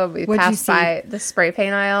Depot. We What'd you passed see? by the spray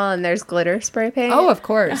paint aisle, and there's glitter spray paint. Oh, of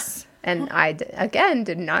course. And I, again,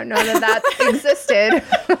 did not know that existed.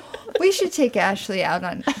 We should take Ashley out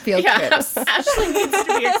on field Yeah, trips. Ashley needs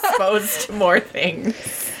to be exposed to more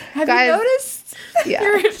things. Have Guys, you noticed?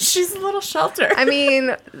 Yeah. She's a little shelter. I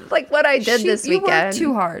mean, like what I did this You weekend worked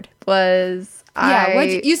too hard. was Yeah,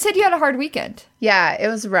 you said you had a hard weekend. Yeah, it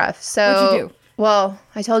was rough. So, What'd you do? Well,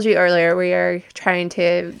 I told you earlier we are trying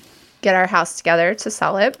to get our house together to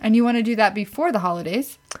sell it. And you want to do that before the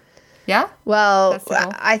holidays. Yeah? Well, That's the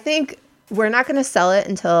goal. I think we're not going to sell it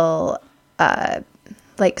until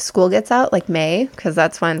like school gets out, like May, because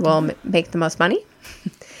that's when we'll make the most money.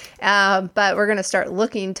 But we're going to start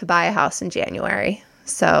looking to buy a house in January.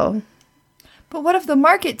 So, But what if the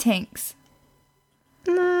market tanks?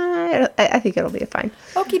 I think it'll be fine.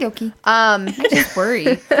 Okie dokie. I just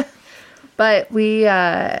worry. But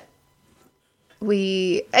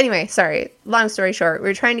anyway, sorry. Long story short,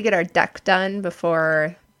 we're trying to get our deck done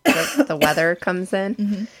before the weather comes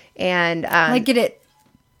in. And Like, get it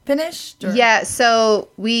finished? Or? yeah, so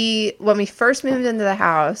when we first moved into the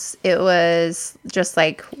house, it was just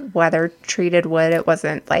like weather treated wood. It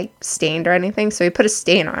wasn't like stained or anything. So we put a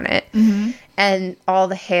stain on it. And all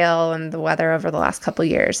the hail and the weather over the last couple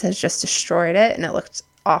years has just destroyed it, and it looked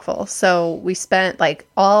awful. So we spent like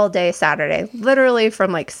all day Saturday, literally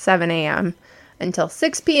from like 7 a.m. until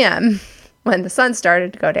 6 p.m. when the sun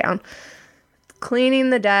started to go down,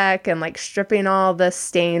 cleaning the deck and like stripping all the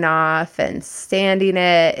stain off and sanding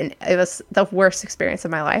it. And it was the worst experience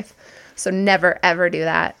of my life. So never, ever do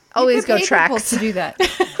that. Always go People tracks. to do that.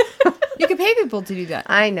 You can pay people to do that.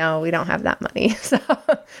 I know we don't have that money. So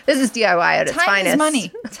this is DIY at its Time finest. is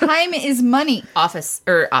money. Time is money. Office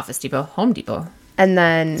Depot, Home Depot. And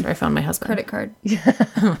then Where I found my husband. Credit card.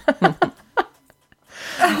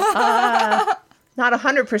 not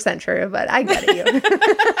 100% true, but I get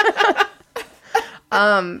it.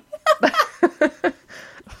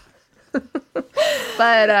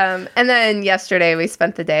 But and then yesterday we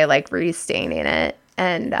spent the day like restaining it,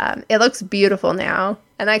 and it looks beautiful now.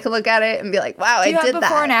 And I can look at it and be like, "Wow, Do you I did have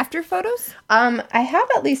before that." and after photos? I have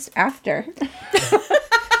at least after.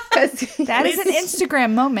 'Cause That is an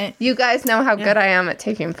Instagram moment. you guys know how good I am at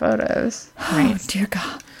taking photos. Oh, dear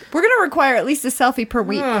God. We're going to require at least a selfie per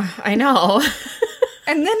week. I know.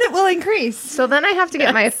 And then it will increase. So then I have to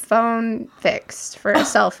get my phone fixed for a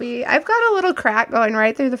selfie. I've got a little crack going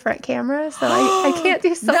right through the front camera, so I can't do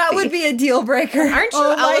selfies. That would be a deal breaker. Aren't you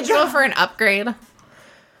Oh my eligible God. for an upgrade?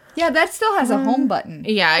 Yeah, that still has a home button.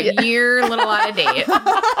 Yeah, you're a little out of date.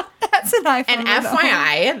 That's an iPhone. And with a home-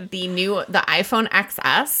 FYI, the iPhone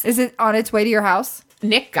XS, Is it on its way to your house?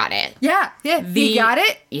 Nick got it. Yeah. He got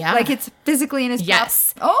it? Yeah. Like it's physically in his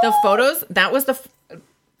Yes. Oh. The photos, that was the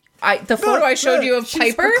photo I showed you of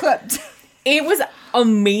She's Piper. clipped. It was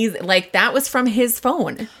amazing. Like, that was from his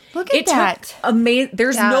phone. Look at that. Amazing.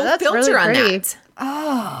 There's Yeah, no that's filter really on pretty.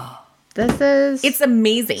 that. This is It's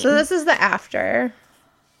amazing. so. This is the after.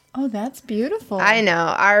 Oh, that's beautiful. I know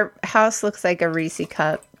our house looks like a Reese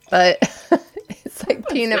cup, but it's like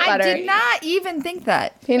peanut butter, I did not even think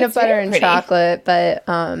that. peanut It's butter very and pretty. chocolate. But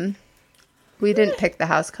we didn't pick the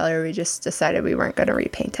house color. We just decided we weren't going to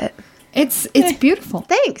repaint it. It's beautiful.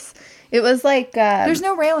 Thanks. It was like There's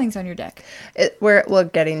no railings on your deck. we're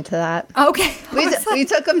getting to that. Okay. We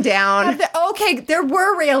took them down. Okay, there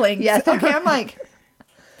were railings. Yes, there Okay, I'm like,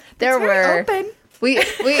 There very were. open. We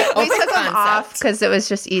took them concept. off because it was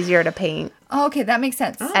just easier to paint. Oh, okay, that makes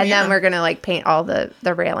sense. And then we're gonna like paint all the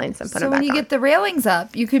railings and put So them when back you on. get the railings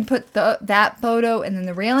up, you can put that photo and then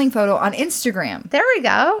the railing photo on Instagram There we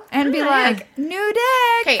go. and be like, new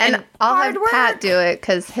deck. Okay, And I'll hard have Pat work. do it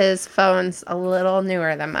because his phone's a little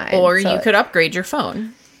newer than mine. Or so- you could upgrade your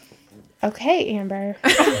phone. Okay, Amber. I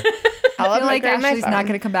feel like upgrade my Ashley's not phone.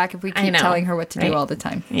 going to come back if we I keep know, telling her what to do right? all the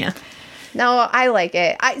time. Yeah. No, I like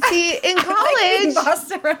it. I see in college.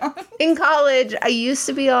 Bossed around. In college, I used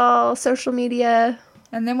to be all social media.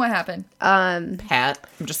 And then what happened? Pat.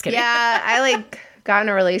 I'm just kidding. Yeah, I like got in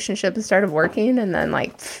a relationship and started working, and then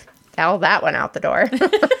like all that went out the door.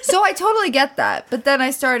 So I totally get that. But then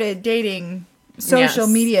I started dating social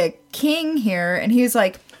Yes. media king here, and he was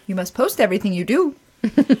like, you must post everything you do.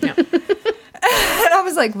 Yeah. And I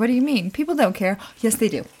was like, what do you mean? People don't care. Yes, they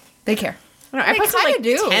do. They care. I They posted kinda like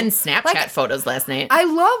do. 10 Snapchat Like, photos last night. I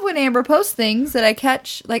love when Amber posts things that I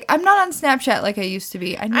catch. Like, I'm not on Snapchat like I used to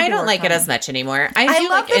be. I don't like it as much anymore. I I do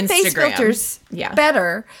love like the face Instagram. filters Yeah.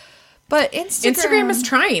 better, but Instagram is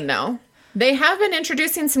trying though. They have been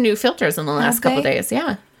introducing some new filters in the last Have couple they? days.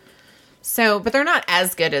 Yeah. So, but they're not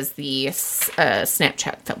as good as the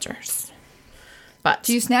Snapchat filters. But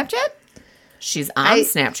Do you Snapchat? she's on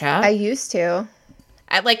Snapchat. I used to.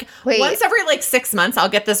 At like Wait. once every like 6 months, I'll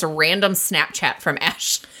get this random Snapchat from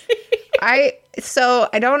Ashley. I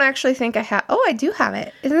don't actually think I have. Oh, I do have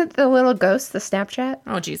it. Isn't it the little ghost, the Snapchat?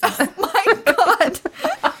 Oh Jesus, My God.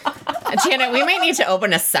 Janet, we might need to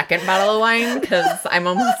open a second bottle of wine because I'm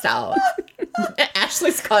almost out.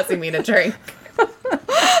 Ashley's causing me to drink.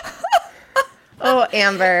 Oh,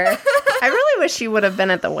 Amber. I really wish you would have been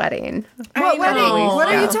at the wedding. What wedding? know. What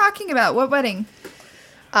are you Yeah. talking about? What wedding?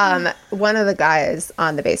 One of the guys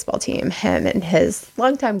on the baseball team, him and his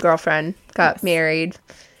longtime girlfriend got married.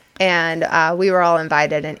 And we were all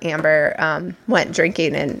invited, and Amber went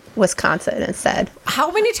drinking in Wisconsin instead. How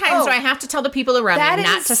many times Oh. do I have to tell the people around That me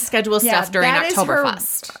not is- to schedule yeah, stuff during that is her-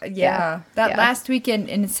 Oktoberfest? Yeah. That Yeah. last weekend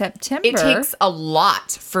in September. It takes a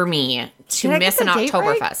lot for me to Did I miss get an the date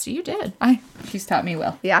right? Oktoberfest. You did. She's taught me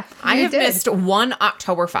well. Yeah, I you have did. missed one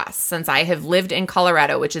Oktoberfest since I have lived in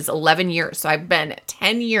Colorado, which is 11 years. So I've been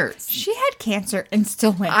 10 years. She had cancer and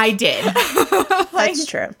still went. I did. That's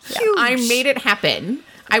true. Yeah. Huge. I made it happen.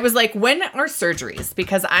 I was like, when are surgeries?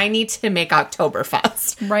 Because I need to make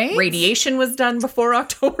Oktoberfest. Right? Radiation was done before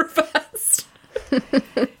Oktoberfest.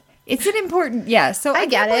 It's an important, yeah. So I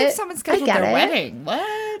get can't believe it. someone I scheduled get their it. wedding.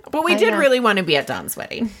 What? But we I did know. really want to be at Don's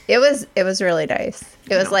wedding. It was really nice.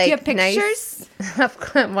 It was like Do you have pictures?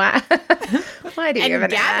 nice. Why? Why do you And even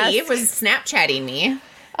Gabby ask? was Snapchatting me.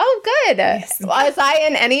 Oh, good. Was I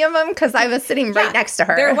in any of them? Because I was sitting right next to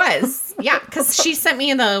her. There was. Yeah, because she sent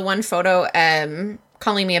me the one photo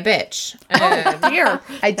calling me a bitch. Dear.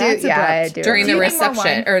 I do. That's Yeah, I abrupt. do. During the Do you need more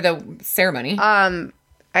reception or the ceremony.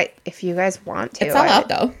 If you guys want to, it's all I out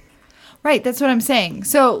would- though. Right, that's what I'm saying.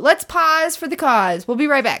 So let's pause for the cause. We'll be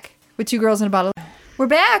right back with Two Girls in a Bottle. We're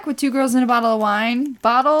back with Two Girls in a Bottle of Wine.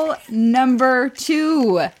 Bottle number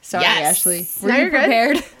 2. Sorry, Yes. Ashley. Were No, you you're good.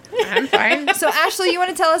 prepared? I'm fine. So, Ashley, you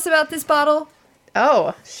want to tell us about this bottle?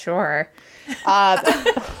 Oh, sure.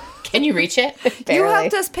 Can you reach it? You Barely.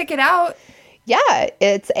 helped us pick it out. Yeah,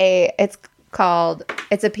 it's a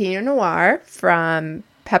Pinot Noir from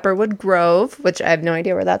Pepperwood Grove, which I have no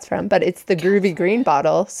idea where that's from, but it's the groovy green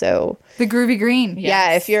bottle. So The Groovy Green.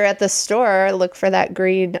 yeah, if you're at the store, look for that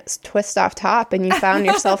green twist off top, and you found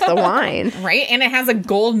yourself the wine. Right? And it has a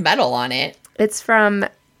gold medal on it. It's from.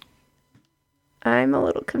 I'm a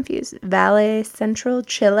little confused. Valle Central,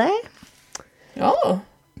 Chile. Oh.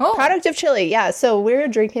 Oh, Product of Chile. Yeah, so we're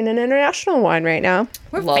drinking an international wine right now.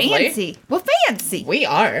 we're Lovely. fancy. We're fancy. We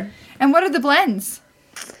are. And what are the blends?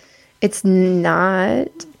 It's not.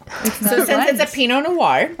 So since it's a Pinot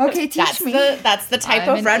Noir, Okay, teach that's me. that's the type I'm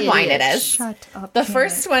of an red wine idiot. it is. Shut up. The Janet.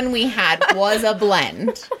 first one we had was a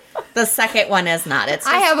blend. The second one is not. It's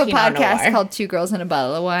I just have a Pinot podcast Noir. called Two Girls and a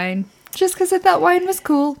Bottle of Wine. Just because I thought wine was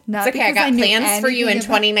cool. Not It's okay. I because got knew plans for you in anything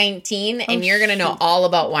about- 2019, and you're gonna know all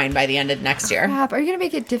about wine by the end of next year. Crap, are you gonna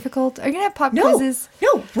make it difficult? Are you gonna have pop quizzes?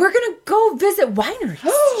 no, we're gonna go visit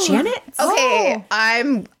wineries, Janet. Okay, Oh.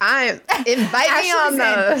 I'm invite me on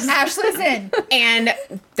those. Ashley's in. And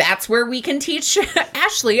that's where we can teach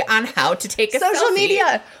Ashley on how to take a Social selfie.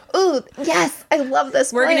 media. Ooh, yes, I love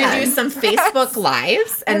this. We're gonna plan. do some Facebook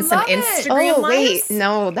lives and some love it. Instagram Oh lives. wait,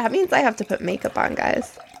 no, that means I have to put makeup on,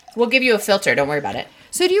 guys. We'll give you a filter. Don't worry about it.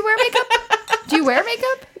 So do you wear makeup? Do you wear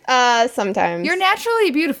makeup? Sometimes. You're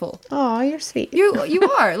naturally beautiful. Oh, you're sweet. You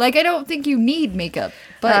are. Like, I don't think you need makeup.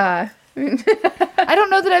 But I don't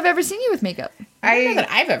know that I've ever seen you with makeup. I don't know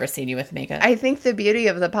that I've ever seen you with makeup. I think the beauty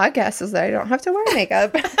of the podcast is that I don't have to wear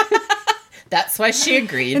makeup. That's why she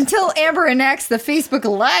agreed. Until Amber enacts the Facebook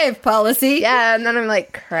Live policy. Yeah, and then I'm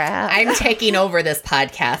like, crap. I'm taking over this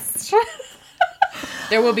podcast.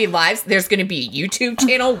 There will be lives. There's going to be a YouTube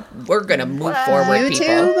channel. We're going to move forward, people.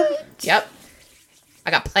 YouTube? Yep.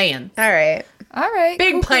 I got plans. All right. All right.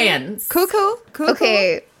 Big cool, plans. Cool. Cool.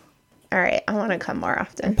 Okay. All right. I want to come more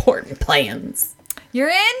often. Important plans. You're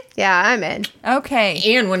in? Yeah, I'm in. Okay.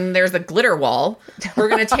 And when there's a glitter wall, we're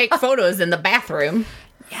going to take photos in the bathroom.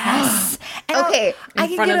 Yes. And Okay, I in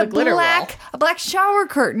can front get of the glitter wall. a black shower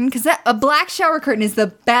curtain because a black shower curtain is the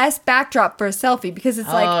best backdrop for a selfie because it's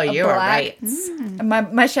like Oh, a you are black.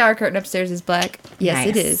 right. My shower curtain upstairs is black. Yes,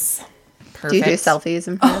 it Nice. is. Perfect. Do you do selfies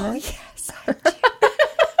in front of it? Yes.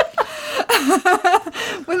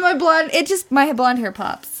 With my blonde, my blonde hair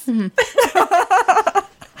pops.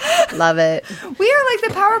 Love it. We are like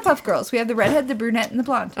the Powerpuff Girls. We have the redhead, the brunette, and the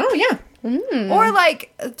blonde. Oh, yeah. Or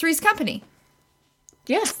like Three's Company.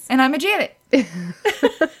 Yes. And I'm a Janet. Is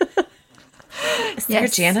there a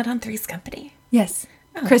Yes. Janet on Three's Company? Yes.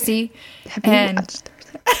 Chrissy. Have you And watched?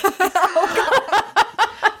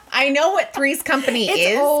 I know what Three's Company it's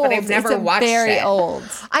is, old. but I've never it's watched very it. old.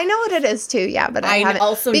 I know what it is too. Yeah, but I I haven't.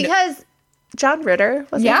 also kn- because John Ritter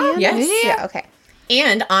was Yeah, it him? yes. Yeah. Okay.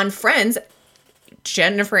 And on Friends,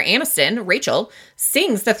 Jennifer Aniston, Rachel,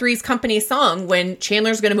 sings the Three's Company song when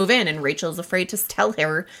Chandler's going to move in, and Rachel's afraid to tell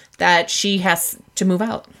her that she has to move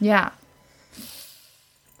out. Yeah.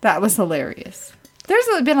 That was hilarious. There's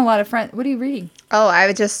been a lot of friends. What are you reading? Oh, I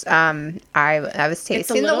would just I was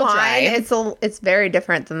tasting the little wine. dry. It's very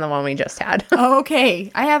different than the one we just had. Oh, okay.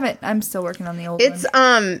 I haven't. I'm still working on the old It's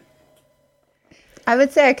one. I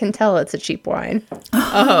would say I can tell it's a cheap wine.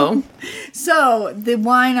 Oh. So the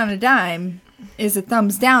wine on a dime is a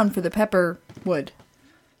thumbs down for the pepper wood.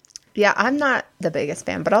 Yeah, I'm not the biggest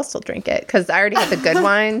fan, but I'll still drink it because I already have the good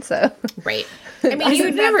wine. So Right. I mean, you would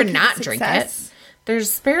Isn't that never the key to not drink it. success?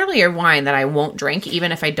 There's barely a wine that I won't drink,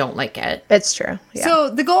 even if I don't like it. it's true. Yeah. So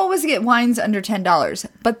the goal was to get wines under $10,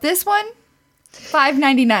 but this one,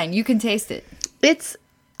 $5.99. You can taste it. it's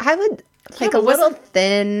I would like a but little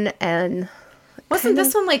thin and Wasn't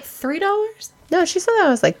this one like $3? no, she said that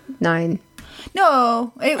was like 9.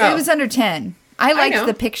 No, it Oh. was under 10. I liked know.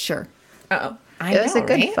 the picture. Oh, I It was know, a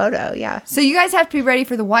good right? photo. Yeah. So you guys have to be ready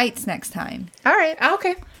for the whites next time. All right. Oh,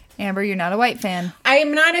 okay. Amber, you're not a white fan. I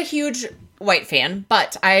am not a huge white fan,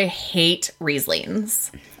 but I hate Rieslings.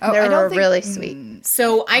 Oh, I They're don't think, really sweet.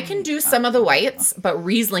 So I can do some of the whites, but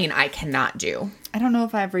Riesling I cannot do. I don't know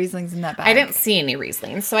if I have Rieslings in that bag. I didn't see any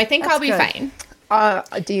Rieslings, so I think That's I'll be good.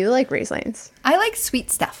 fine. Do you like Rieslings? I like sweet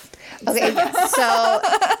stuff. Okay. So,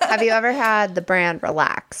 have you ever had the brand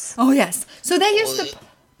Relax? Oh yes. So they used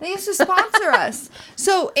to sponsor us.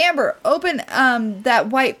 So Amber, open that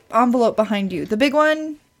white envelope behind you. The big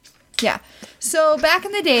one. Yeah. So back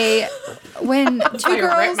in the day when I two rip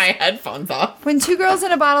girls my headphones off. when Two Girls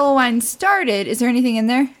and a Bottle of Wine started, is there anything in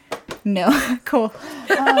there? No. Cool.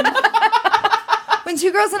 When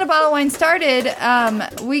Two Girls and a Bottle of Wine started,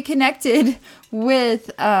 we connected with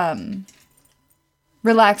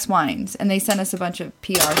Relax Wines, and they sent us a bunch of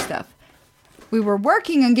PR stuff. We were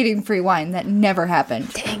working on getting free wine. That never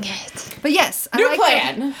happened. Dang it. But yes, New I like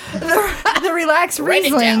plan. the Relax Write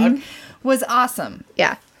it Riesling down. was awesome.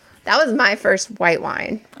 Yeah. That was my first white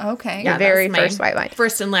wine. Okay. Yeah. that very was my first white wine.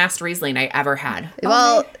 First and last Riesling I ever had.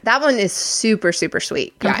 Well, that one is super, super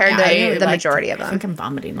sweet compared I to the like- majority of I them. think I'm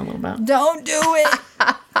vomiting a little bit. Don't do it.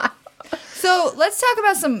 So let's talk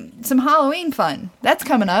about some Halloween fun. That's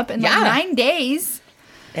coming up in like Yeah. 9 days.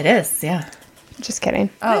 It is, yeah. Just kidding.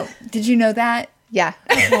 Oh, did you know that? Yeah.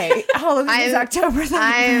 Okay, Halloween is I'm- October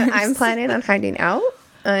 31st. I'm planning on finding out.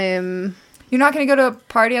 I'm You're not going to go to a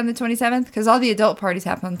party on the 27th? Because all the adult parties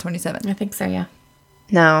happen on the 27th. I think so, yeah.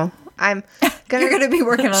 no. I'm gonna You're going to be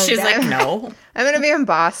working on She's it. like, no. I'm gonna be in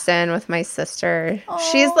Boston with my sister.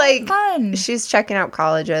 She's like fun. she's checking out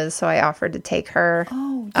colleges, so I offered to take her.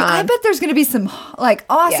 Oh, yeah, I bet there's going to be some like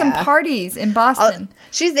awesome Yeah. parties in Boston.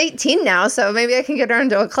 She's 18 now, so maybe I can get her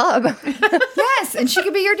into a club. Yes, and she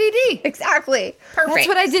could be your DD. Exactly. Perfect. That's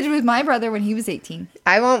what I did with my brother when he was 18.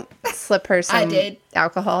 I won't slip her some did.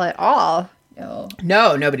 alcohol at all. Oh.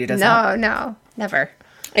 No, nobody does that. No, never.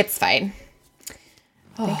 It's fine.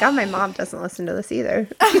 Thank God my mom doesn't listen to this either.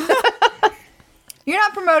 You're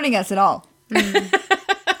not promoting us at all. I need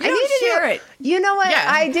to share it. You know what? Yeah.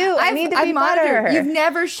 I do. I need to be better. You've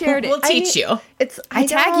never shared it. We'll teach you. It's I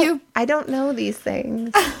tag don't- you. I don't know these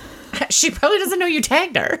things. She probably doesn't know you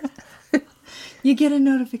tagged her. You get a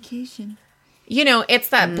notification. You know, it's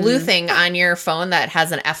that blue thing on your phone that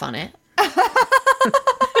has an F on it.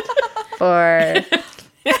 For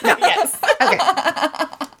Yes. okay.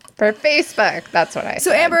 For Facebook, that's what I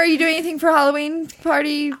So, said. Amber, are you doing anything for Halloween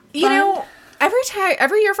party? You know,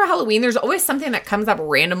 every year for Halloween, there's always something that comes up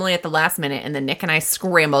randomly at the last minute, and then Nick and I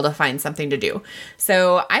scramble to find something to do.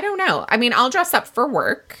 So I don't know. I mean, I'll dress up for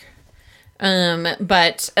work.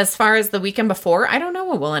 But as far as the weekend before, I don't know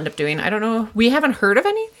what we'll end up doing. I don't know. We haven't heard of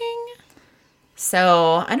anything.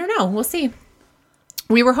 So I don't know. We'll see.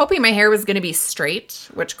 We were hoping my hair was going to be straight,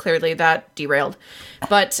 which clearly that derailed.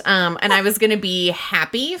 But, and I was going to be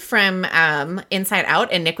happy from inside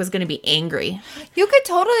out, and Nick was going to be angry. You could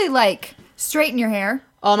totally like straighten your hair.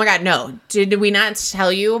 Oh my God, no. Did we not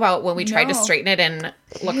tell you about when we tried to No. straighten it in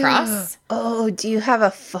lacrosse? Oh, do you have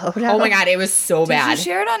a photo? Oh my God, it was so Did bad. you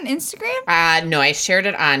share it on Instagram? No, I shared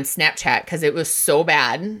it on Snapchat because it was so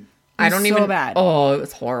bad. I don't so even. bad. Oh, it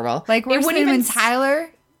was horrible. Like it worse wouldn't than when even. Tyler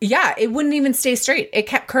Yeah, it wouldn't even stay straight. It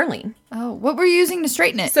kept curling. Oh, what were you using to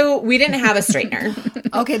straighten it? So we didn't have a straightener.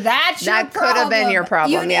 Okay, that could have been your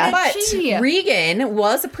problem, You yeah. needed But Chia. Regan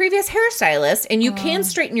was a previous hairstylist, and you can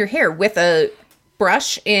straighten your hair with a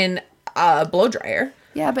brush in a blow dryer.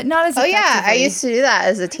 Yeah, but not as Oh yeah, I effectively. used to do that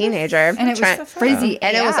as a teenager. And it was frizzy.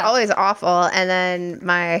 and it was AF. always awful. And then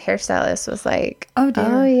my hairstylist was like, Oh, dear.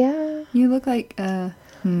 "Oh yeah, You look like oh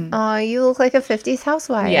you look like a '50s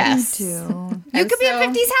housewife." Yes. you And could be a so-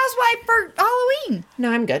 50s housewife for Halloween.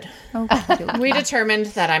 No, I'm good. Okay. We determined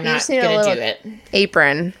that I'm not just need a going to little- do it.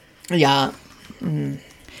 apron. Yeah.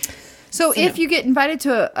 So if you get invited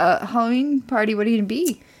to a Halloween party, what are you going to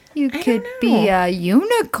be? You don't could be a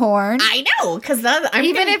unicorn. I know, because I'm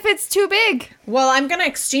Even if it's too big. Well, I'm going to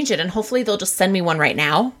exchange it, and hopefully they'll just send me one right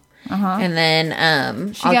now. And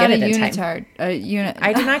then She I'll got get a it in time. unitard.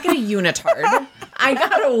 I did not get a unitard. I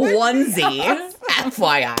got a onesie.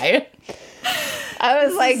 FYI. I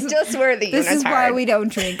was like, just wear the This unitard. is why we don't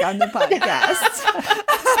drink on the podcast.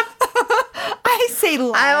 I say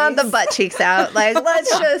lies. I want the butt cheeks out. Like, let's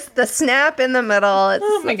just the snap in the middle. It's,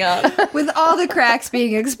 Oh my god. with all the cracks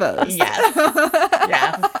being exposed. Yes.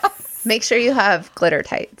 Yeah. make sure you have glitter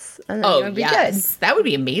tights, and then Oh it would be yes, that would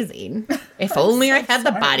be amazing. If only I had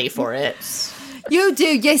the body for it. You do.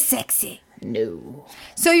 You're sexy. No.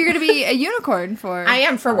 So you're going to be a unicorn for I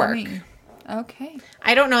am for work. Halloween. Okay.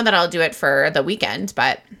 I don't know that I'll do it for the weekend,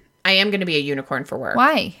 but I am going to be a unicorn for work.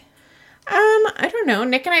 Why? I don't know.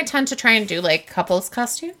 Nick and I tend to try and do like couples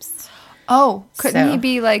costumes. Oh, couldn't So- he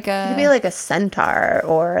be like a... Could be like a centaur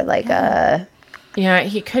or like a Yeah,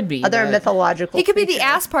 he could be. other but- mythological. He could be the creature.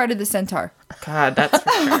 ass part of the centaur. God, that's for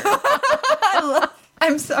sure.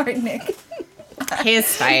 I'm sorry, Nick. He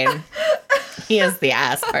is fine. He is the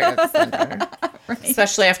ass part of the center.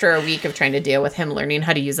 Especially after a week of trying to deal with him learning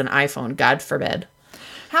how to use an iPhone. God forbid.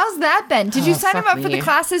 How's that been? Did you Oh, sign him fuck up for the me.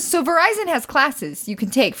 classes? So Verizon has classes you can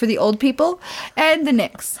take for the old people and the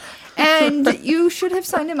Nicks. And you should have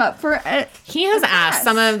signed him up for... He has asked Yes.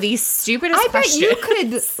 some of the stupidest I bet questions. you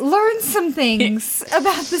could learn some things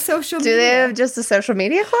about the social Do media. they have just a social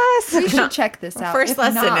media class? We should check this out. First If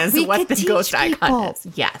lesson not, is we what could the teach ghost icon people. is.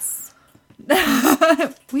 Yes.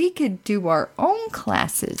 We could do our own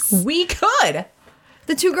classes. We could.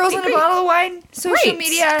 The two girls and a Great. bottle of wine, social Great.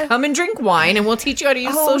 media. Come and drink wine and we'll teach you how to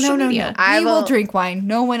use Oh, social no, media. I We will will- drink wine.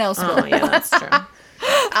 No one else will. Oh, yeah, that's true.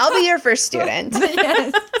 I'll be your first student.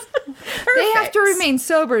 Yes. They have to remain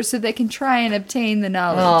sober so they can try and obtain the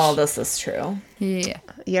knowledge. Oh, this is true. Yeah.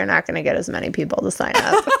 You're not going to get as many people to sign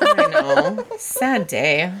up. I know. Sad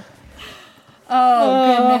day.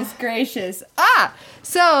 Oh, goodness gracious.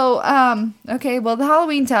 So, okay, well, the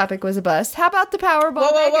Halloween topic was a bust. How about the Powerball?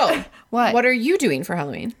 Whoa, whoa, Megan? whoa. What? What are you doing for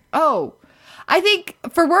Halloween? Oh, I think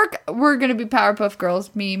for work, we're going to be Powerpuff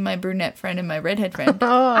Girls, me, my brunette friend, and my redhead friend.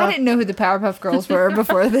 I didn't know who the Powerpuff Girls were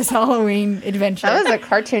before this Halloween adventure. That was a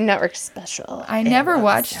Cartoon Network special. I never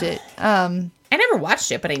watched it. I never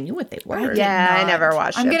watched it, but I knew what they were. Yeah, I not. never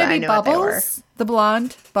watched I'm it, gonna but I be knew what they were. Bubbles, the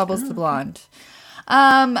blonde. Bubbles, the blonde.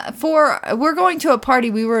 We're going to a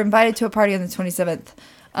party. We were invited to a party on the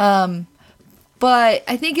 27th. But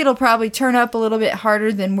I think it'll probably turn up a little bit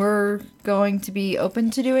harder than we're going to be open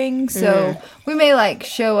to doing. So we may like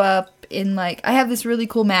show up in like, I have this really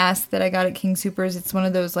cool mask that I got at King Soopers. It's one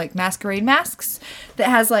of those like masquerade masks that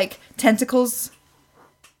has like tentacles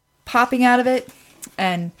popping out of it.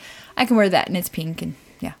 And I can wear that and it's pink and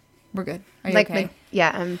yeah, we're good. Are you Like, okay?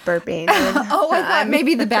 yeah, I'm burping. Oh, I thought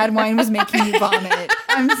maybe the bad wine was making you vomit.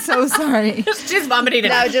 I'm so sorry. She's vomiting in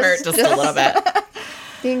No, her shirt just a little bit.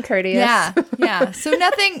 Being courteous. Yeah, yeah. So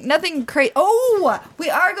nothing crazy. Oh, we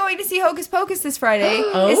are going to see Hocus Pocus this Friday.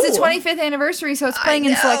 It's the 25th anniversary, so it's playing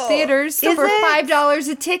in select know. theaters. So Is for it?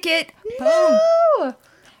 $5 a ticket. Boom. Woo!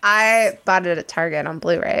 I bought it at Target on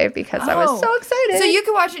Blu-ray because I was Oh. so excited. So you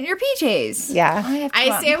can watch it in your PJs. Yeah. have to I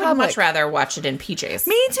go out say I in would public. much rather watch it in PJs.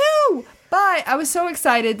 Me too. But I was so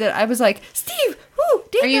excited that I was like, Steve, woo,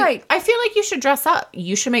 date night. I feel like you should dress up.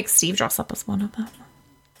 You should make Steve dress up as one of them.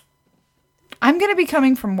 I'm going to be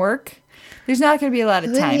coming from work. There's not going to be a lot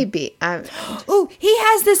of Who would he time. be? Ooh, he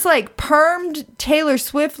has this like permed Taylor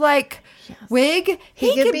Swift like wig.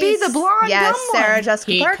 He could be the blonde Yes, dumb Sarah one.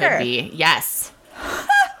 Jessica He Parker could be. Yes.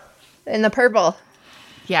 in the purple.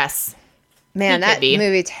 Yes. Man, He could that be.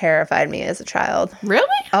 movie terrified me as a child. Really?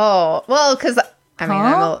 Oh, well, because I mean,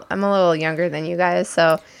 Huh? I'm a little younger than you guys,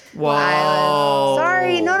 so. Whoa.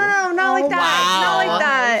 Sorry, no, not like that, not wow. like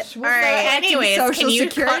that. Gosh, All what's right, that? Anyways, Social can you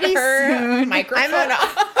Security cut her soon. microphone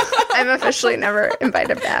off? I'm officially never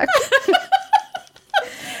invited back.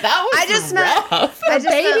 That was I just meant, rough. I just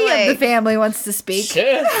Baby meant, of the like, family wants to speak.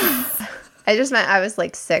 Shit. I just meant I was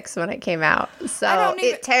like 6 when it came out. So don't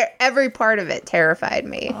even- every part of it terrified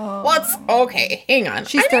me. What's okay? Hang on.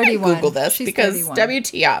 She's I need to 31. Google this She's because 31.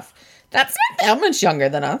 WTF? That's not that much younger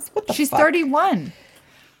than us. What the She's fuck? 31.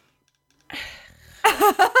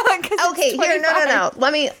 Okay, here, no.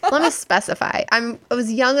 Let me specify. I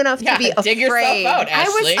was young enough Yeah, to be dig afraid. yourself out,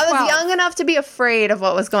 Ashley. I was 12. young enough to be afraid of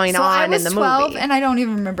what was going So I on was in the 12 movie. and I don't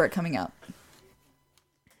even remember it coming out.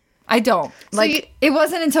 I don't. you- It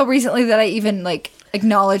wasn't until recently that I even like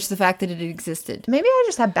acknowledged the fact that it existed. Maybe I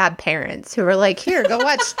just had bad parents who were like, "Here, go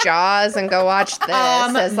watch Jaws and go watch this."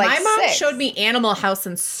 As like my mom 6. showed me Animal House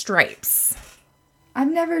and Stripes. I've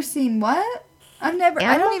never seen what? I don't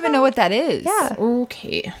Animal even know what that is. Yeah.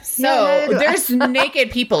 Okay, Yeah, so neither do I. there's naked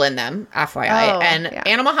people in them, FYI, Oh, and yeah.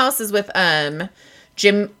 Animal House is with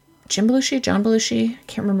Jim Belushi, John Belushi. I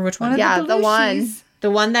can't remember which one. One of Yeah, the one. Belushis. The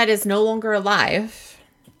one that is no longer alive.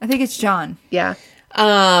 I think it's John. Yeah.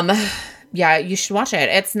 Yeah, you should watch it.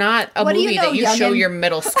 It's not a What do you movie know, that you show youngin'? your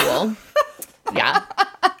middle school. Yeah.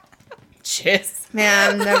 Jeez.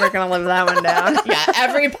 Man, I'm never gonna live that one down. Yeah,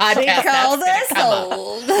 every podcast. that's gonna come up.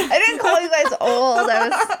 old. I didn't call you guys old. I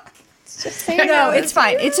was just saying. No, it's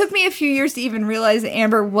fine. It took me a few years to even realize that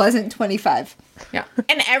Amber wasn't 25. Yeah.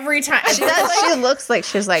 And every time She looks like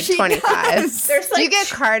she's like She 25. does. there's Do you like get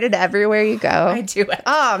carded everywhere you go? I do it.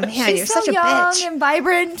 Oh man, She's you're so such a young bitch. and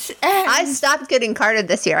vibrant. And I stopped getting carded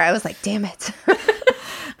this year. I was like, damn it.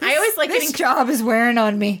 I always like this getting job is wearing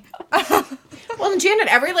on me. well, and Janet,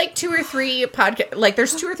 every like 2 or 3 podcast, like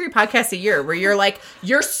there's 2 or 3 podcasts a year where you're like,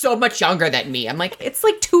 you're so much younger than me. I'm like, it's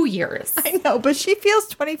like 2 years. I know, but she feels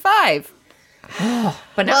 25.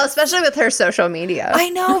 But now Well, especially with her social media. I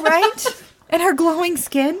know, right? And her glowing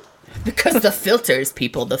skin. because the filters,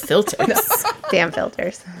 people, the filters. Damn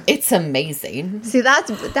filters. It's amazing. See,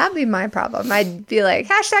 that'd be my problem. I'd be like,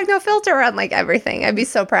 hashtag no filter on like everything. I'd be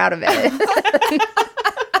so proud of it.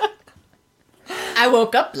 I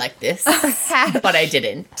woke up like this, but I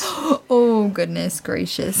didn't. Oh, goodness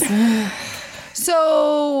gracious.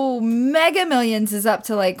 So Mega Millions is up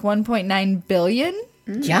to like 1.9 billion.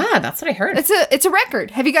 Yeah, that's what I heard. It's a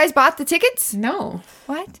record. Have you guys bought the tickets? No.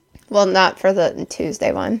 What? Well, not for the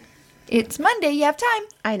Tuesday one. It's Monday. You have time.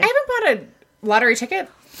 I know. I haven't bought a lottery ticket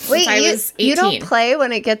Wait, since I was 18. you don't play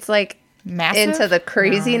when it gets like Massive. into the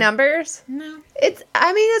crazy numbers? No. It's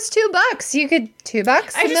 $2. You could $2, I $1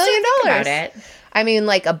 just million. didn't think about it. I mean,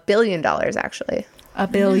 like $1 billion actually, a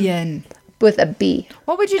billion. with a B.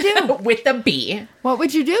 What would you do? With the B. What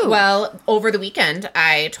would you do? Well, over the weekend,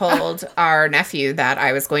 I told our nephew that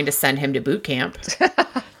I was going to send him to boot camp.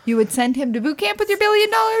 You would send him to boot camp with your $1 billion?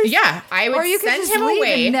 Yeah, I would Or you could send just him leave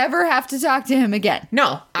away. and never have to talk to him again.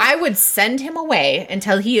 No, I would send him away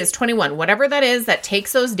until he is 21. Whatever that is that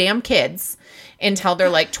takes those damn kids until they're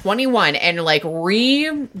like 21 and like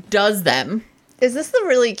redoes them. Is this the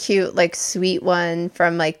really cute, like sweet one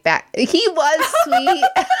from like back? He was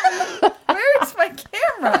sweet. Where is my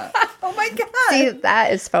camera? Oh my God. See,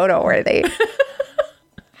 that is photo worthy.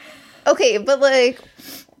 Okay, but like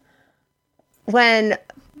when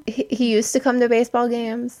he used to come to baseball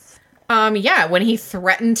games. Yeah, when he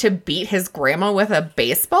threatened to beat his grandma with a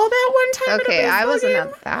baseball bat one time. at a Okay, I baseball wasn't game.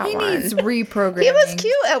 at that He one. needs reprogramming. He was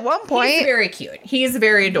cute at one He's point. very cute. He's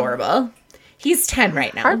very adorable. He's 10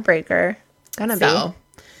 right now. Heartbreaker. Gonna So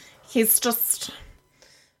he's just.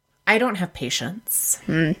 I don't have patience.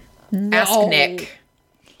 Ask Nick.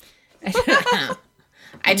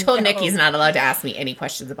 I told Nick he's not allowed to ask me any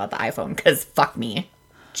questions about the iPhone because fuck me.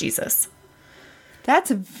 Jesus.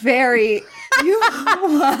 That's a very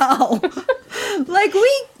wow. Like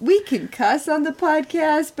we can cuss on the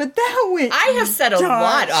podcast, but that went. I have said a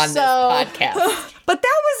lot on this podcast. But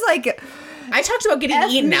that was like I talked about getting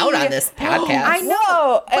eaten out on this podcast. I know.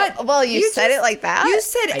 Whoa, But well, you said just- it like that? You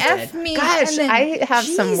said I F did. me. Gosh, and then I have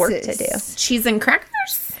some work to Jesus. do. Cheese and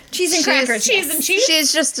crackers? Cheese and crackers. Cheese and cheese?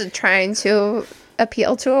 She's just trying to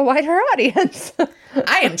appeal to a wider audience.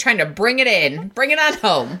 I am trying to bring it in. Bring it on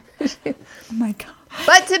home. Oh my God.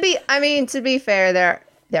 But to be fair,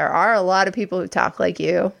 there are a lot of people who talk like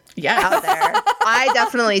you Yeah. out there. I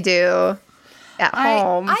definitely do at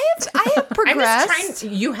home. I have I'm progressed. just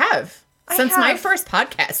trying to, you have. Since my have. first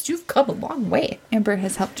podcast, you've come a long way. Amber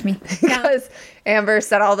has helped me. because Amber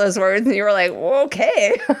said all those words and you were like, well,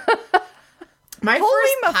 okay. My Holy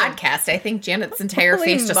first muffin. podcast, I think Janet's entire Holy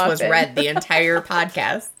face just was muffin. red the entire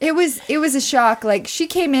podcast. It was a shock. Like she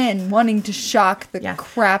came in wanting to shock the Yeah.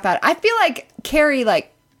 crap out. I feel like Carrie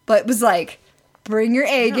but was like, bring your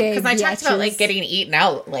A game. Because I talked about like bitches. getting eaten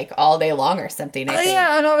out like all day long or something. I think.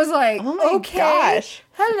 Yeah, and I was like, Oh my okay, gosh.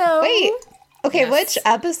 hello. Wait, Okay, Yes. which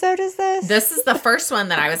episode is this? This is the first one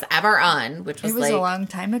that I was ever on, which was, It was like a long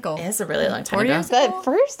time ago. It was a really long time 4 ago. years The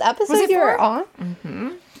first episode it you were 4?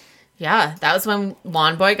 on? Yeah, that was when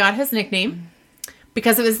Lawn Boy got his nickname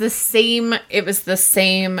because it was the same. It was the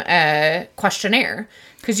same questionnaire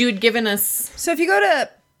because you had given us. So if you go to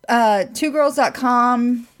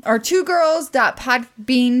twogirls.com or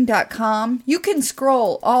twogirls.podbean.com, you can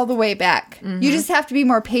scroll all the way back. You just have to be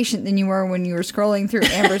more patient than you were when you were scrolling through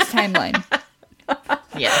Amber's timeline.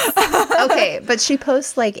 Yes, Okay, but she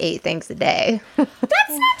posts like 8 things a day. that's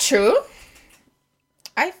not true.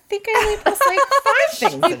 I think I only post like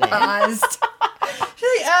 5 things a day. Paused.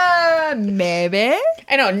 She's like, maybe.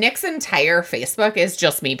 I know Nick's entire Facebook is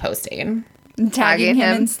just me posting. And tagging Tagging him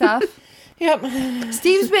him. and stuff. Yep.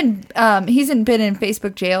 Steve's been, he's been in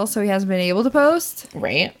Facebook jail, so he hasn't been able to post.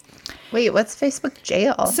 Right. Wait, what's Facebook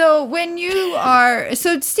jail? So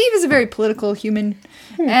so Steve is a very political human,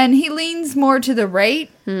 and he leans more to the right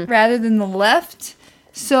rather than the left.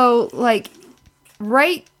 So like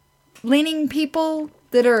right-leaning people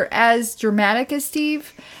that are as dramatic as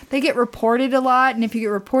Steve, they get reported a lot, and if you get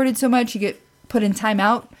reported so much, you get put in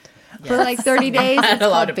timeout for like 30 days. Not It's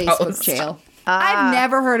allowed called to Facebook post. jail. I've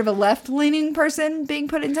never heard of a left-leaning person being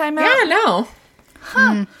put in timeout. Yeah. No.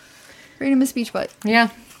 Freedom of speech, but Yeah.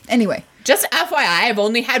 anyway. Just FYI, I've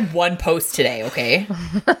only had one post today. Okay.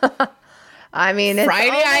 I mean, it's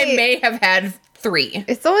Friday, I only, may have had 3.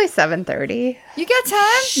 It's only 7:30. You got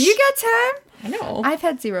time? You got time? I know. I've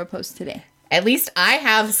had 0 posts today. At least I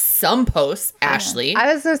have some posts, Ashley.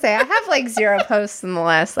 I was gonna say I have like 0 posts in the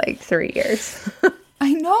last like 3 years.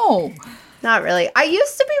 I know. Not really. I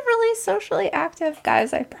used to be really socially active,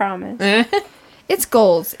 guys. I promise. It's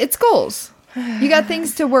goals. It's goals. You got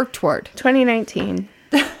things to work toward. 2019.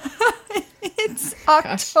 It's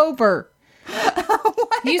October.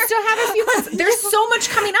 You still have a few months. There's so much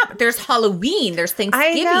coming up. There's Halloween. There's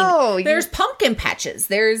Thanksgiving. know. There's pumpkin patches.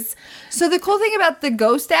 There's So the cool thing about the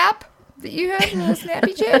Ghost app that you have, the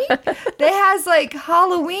Snappy J, they has like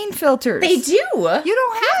Halloween filters. they do. You don't have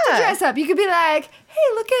to Yeah. dress up. You could be like,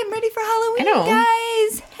 hey, look, I'm ready for Halloween, know.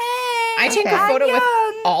 guys. Hey. I take Okay. a photo I'm with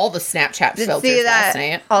young. all the Snapchat Did filters see last that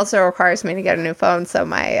night. also requires me to get a new phone, so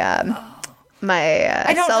my I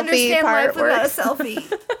don't selfie understand part life without a works. selfie.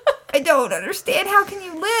 I don't understand. How can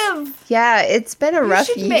you live? Yeah, it's been a rough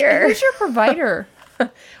year. Who's your provider?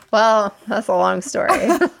 Well, that's a long story.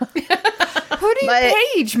 Who do you But- pay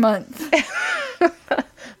each month?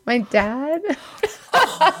 My dad.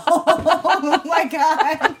 Oh my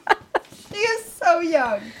god. He is so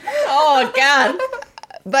young. Oh God.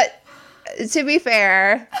 But to be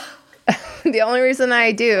fair, the only reason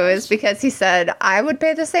I do is because he said I would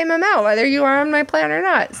pay the same amount whether you are on my plan or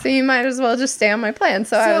not. So you might as well just stay on my plan.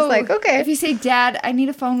 So I was like, okay. If you say, Dad, I need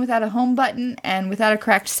a phone without a home button and without a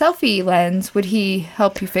cracked selfie lens, would he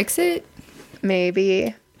help you fix it?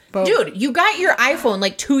 Maybe. Dude, you got your iPhone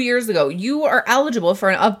like 2 years ago. You are eligible for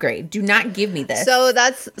an upgrade. Do not give me this. So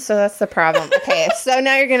that's the problem. Okay, so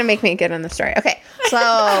now you're gonna make me get in the story. Okay,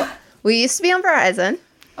 so we used to be on Verizon,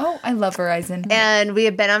 Oh, I love Verizon. and we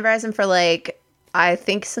had been on Verizon for like I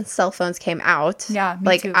think since cell phones came out. Yeah, me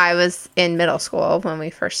like too. I was in middle school when we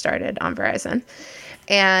first started on Verizon,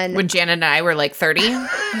 and when Janet and I were like 30.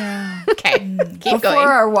 Yeah. Okay, keep Before going.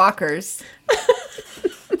 our walkers.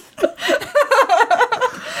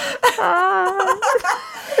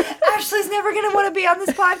 Ashley's never going to want to be on this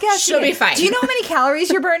podcast. She'll again. be fine. Do you know how many calories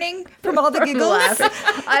you're burning from all the giggles? Laugh.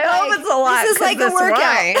 I hope it's a lot. This is like a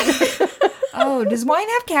 'cause this workout. Oh, does wine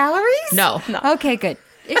have calories? No. Okay, good.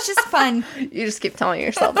 It's just fun. wine, you just keep telling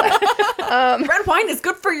yourself that. Red wine is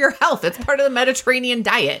good for your health. It's part of the Mediterranean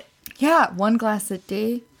diet. Yeah, 1 glass a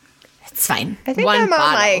day. It's fine. I think One I'm bottle.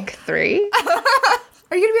 on like 3.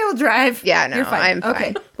 Are you going to be able to drive? Yeah, no, You're fine. I'm fine.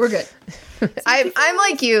 Okay, we're good. I'm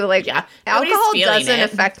like you. Like Yeah, nobody's alcohol feeling doesn't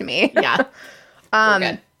it. affect me. Yeah. We're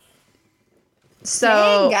good. So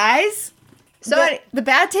Dang, guys. so The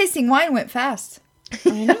bad tasting wine went fast.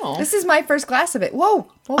 I know. This is my first glass of it. Whoa.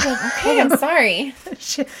 Okay, I'm sorry.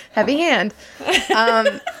 heavy hand. There's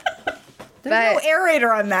no But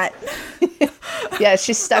aerator on that. yeah,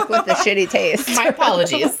 she's stuck with the shitty taste. My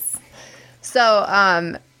apologies. So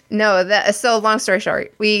so long story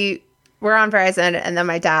short, we were on Verizon, and then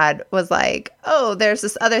my dad was like, "Oh, there's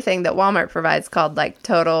this other thing that Walmart provides called like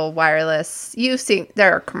Total Wireless." You've seen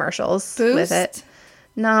there are commercials with it. Boost?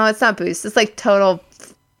 No, it's not Boost. It's like Total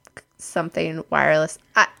something wireless.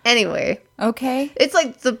 Anyway, Okay. it's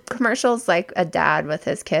like the commercials like a dad with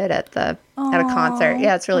his kid at a concert.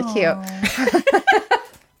 Yeah, it's really cute.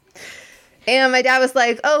 And my dad was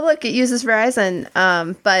like, "Oh, look, it uses Verizon,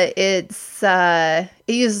 but it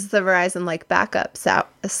uses the Verizon like backup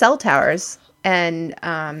cell towers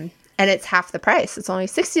and it's half the price. It's only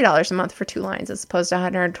 $60 a month for 2 lines as opposed to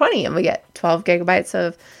 $120, and we get 12 gigabytes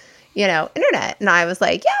of, internet. And I was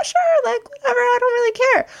like, yeah, sure, like whatever, I don't really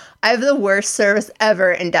care. I have the worst service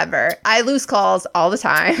ever in Denver. I lose calls all the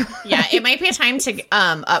time. Yeah, it might be a time to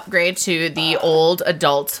upgrade to the old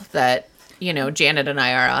adult that, Janet and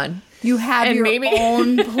I are on. You have And your maybe-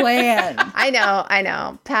 own plan. I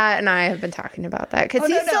know. Pat and I have been talking about that because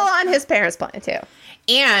he's still on his parents' plan too.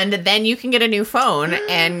 And then you can get a new phone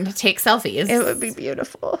and take selfies. It would be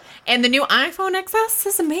beautiful. And the new iPhone XS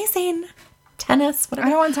is amazing. Tennis, I whatever.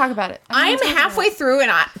 don't want to talk about it. I'm halfway through,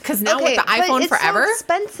 and because now with the iPhone it's forever, so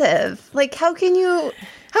expensive. Like, how can you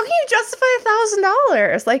justify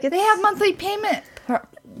 $1,000? Like, They have monthly payment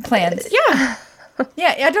plans. yeah,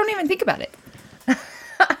 Yeah, I don't even think about it.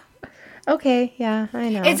 okay, yeah, I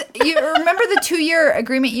know. It's you remember the 2-year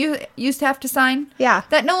agreement you used to have to sign? Yeah.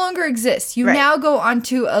 That no longer exists. You Right. now go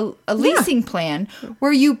onto a leasing plan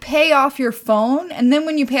where you pay off your phone, and then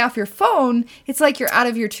when you pay off your phone, it's like you're out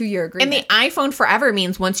of your 2-year and agreement. the iPhone forever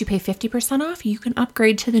means once you pay 50% off, you can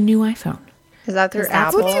upgrade to the new iPhone. Is that through That's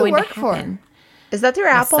Apple? Who do you going to work for? happen. Is that through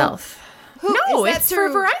Apple? Myself. Who- No, is that it's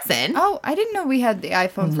for through- Verizon. Oh, I didn't know we had the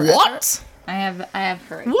iPhone forever. What? I have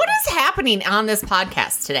heard. What is happening on this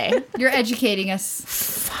podcast today? You're educating us.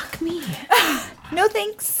 Fuck me. No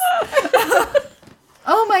thanks.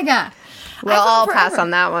 Oh my god. We'll iPhone all pass forever. on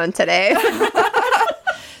that one today.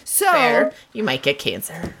 So, Fair. You might get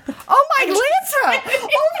cancer. oh my Lanta!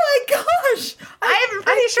 Oh my gosh! I'm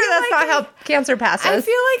pretty sure feel that's like not how cancer passes. I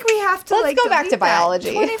feel like we have to Let's go back delete to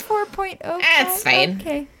biology. 24.0. That's fine.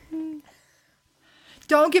 Okay.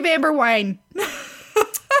 Don't give Amber wine.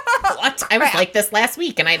 What? I was like this last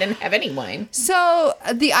week, and I didn't have any wine. So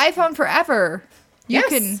the iPhone forever. You Yes.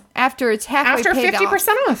 can after it's halfway After paid 50%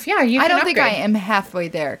 off. off. Yeah, you can I don't think I upgrade. am halfway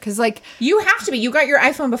there because like You have to be. You got your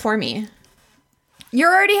iPhone before me.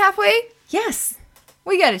 you're already halfway. Yes.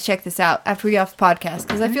 We got to check this out after we get off the podcast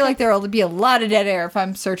because I feel like there will be a lot of dead air if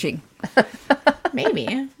I'm searching. Maybe.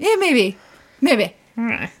 Yeah, maybe.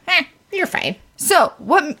 You're fine. So,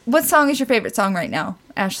 what song is your favorite song right now,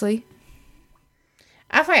 Ashley?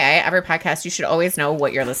 FYI, every podcast, you should always know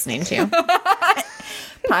what you're listening to.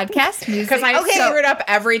 Podcast music. Because I screw it up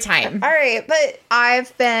every time. All right, but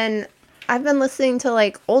I've been listening to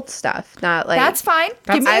like old stuff, not like That's fine.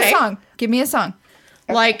 That's Give me okay. a song. Give me a song.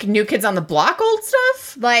 Like New Kids on the Block old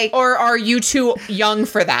stuff? Like- Or are you too young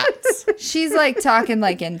for that? She's like talking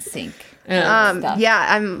like in sync. stuff. yeah,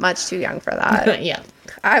 I'm much too young for that. Yeah.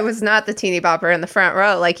 I was not the teeny bopper in the front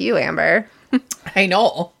row like you, Amber. I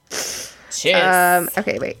know. Jeez.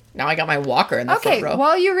 Okay, wait. Now I got my walker in the Okay, front row.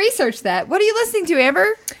 while you research that, what are you listening to,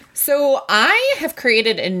 Amber? So I have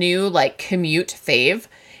created a new like commute fave.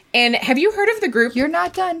 And have you heard of the group? You're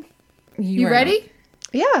not done. You are ready?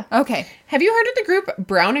 Yeah. Okay. Have you heard of the group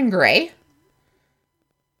Brown and Gray?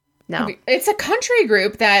 No. It's a country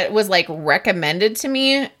group that was like recommended to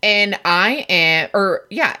me, and I'm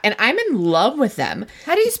in love with them.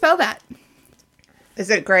 How do you spell that? Is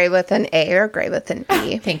it gray with an A or gray with an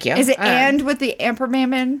E? Thank you. Is it and with the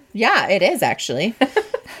amperman? Yeah, it is actually.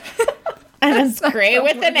 And it's gray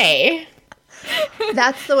with an A.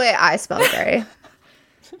 That's the way I spell gray.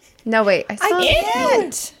 No, wait. I spell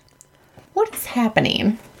can't. What is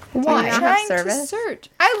happening? Why? I'm have trying to service? search.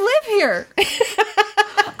 I live here. I'm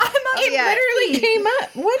on It yeah. literally came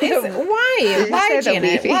up. What is it? Why? you Why, say the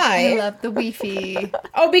Janet? Wi-Fi? I Why? love the Wi-Fi.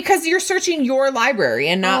 Oh, because you're searching your library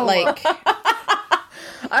and not Oh. like.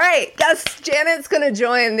 All right, guess Janet's gonna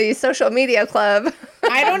join the social media club.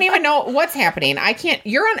 I don't even know what's happening. I can't.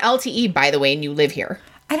 You're on LTE, by the way, and you live here.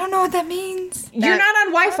 I don't know what that means. You're not on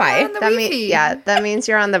Wi-Fi. on the That Wi-Fi. means that means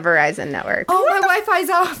you're on the Verizon network, Oh, my Wi-Fi's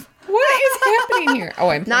off. What is happening here? Oh,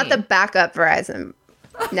 I'm not the playing. backup Verizon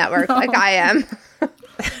network like I am.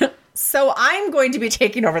 So I'm going to be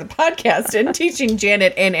taking over the podcast and teaching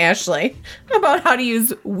Janet and Ashley about how to use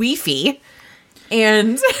Wi-Fi.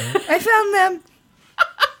 And I found them.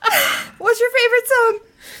 What's your favorite song?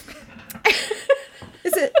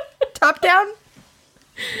 Is it Top Down?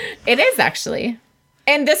 it is actually.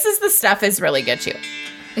 And this is the stuff is really good too.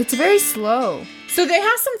 It's very slow. So they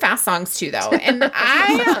have some fast songs too, though, and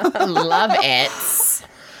I love it.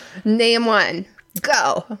 Name one.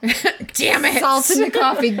 Go. Damn it! Salt in the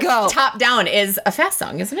coffee, go. Top Down is a fast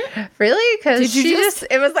song, isn't it? Really? Because Did you she just-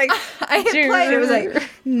 it was like I hit play and it was like,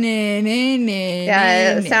 nah, nah, nah,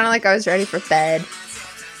 yeah, nah, it nah. sounded like I was ready for bed.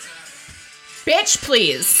 Bitch,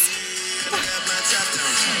 please.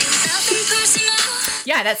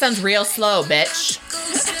 Yeah, that sounds real slow, bitch.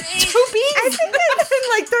 2 beats. I think it's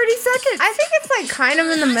in like 30 seconds. I think it's like kind of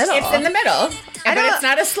in the middle. It's in the middle, but don't- it's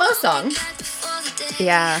not a slow song.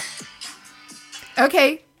 Yeah.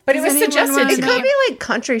 Okay. But it Does was anyone suggested wanna to It me. know? could be like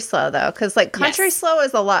country slow though, because like country Yes. slow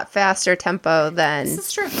is a lot faster tempo This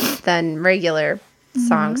is true. than regular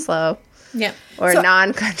song slow Yeah. or So-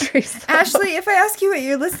 non-country slow. Ashley, if I ask you what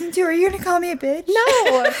you're listening to, are you going to call me a bitch?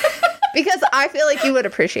 No, because I feel like you would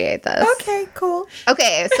appreciate this. Okay, cool.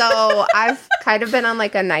 Okay, so I've kind of been on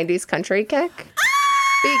like a '90s country kick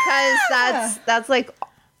because that's like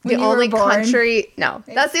When the you were only born. country. No,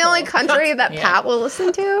 that's the only country that Yeah. Pat will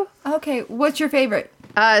listen to. Okay, what's your favorite?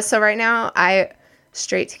 So right now,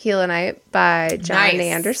 Straight Tequila Night by John Nice.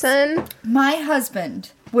 Anderson. My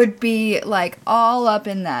husband would be like all up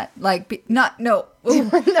in that. Like, ooh,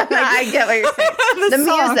 I get what you're saying. The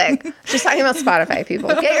song. music. She's talking about Spotify, people.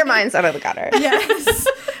 Get your minds out of the gutter. yes.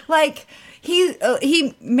 Like,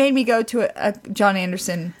 he made me go to a John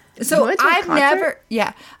Anderson. You So went to a I've concert?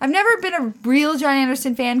 never been a real John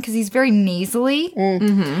Anderson fan because he's very nasally.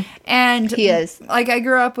 Mm-hmm. And He is. like I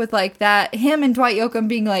grew up with like that, him and Dwight Yoakam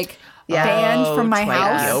being like Yeah. banned from my Dwight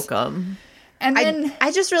house. Yoakam. And then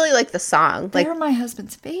I just really like the song. Like they're my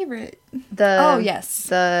husband's favorite. the Oh, yes.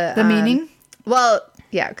 the Meaning? Well,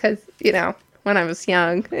 yeah, because when I was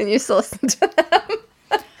young and used to listen to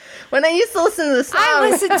them. When I used to listen to the song, I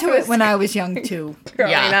listened to it when I was young too.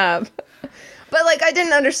 growing up. But like I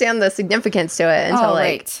didn't understand the significance to it until Oh,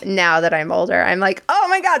 like right. now that I'm older. I'm like, oh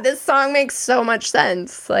my god, this song makes so much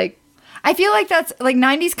sense. Like I feel like that's like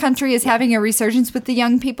 90s country is having a resurgence with the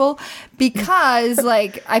young people because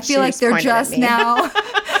like I feel She like just they're pointed at just me. now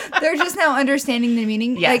they're just now understanding the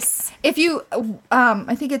meaning. Yes. Like if you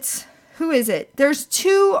I think it's who is it? There's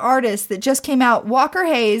two artists that just came out. Walker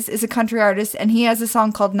Hayes is a country artist and he has a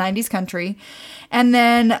song called 90s Country. And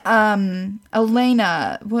then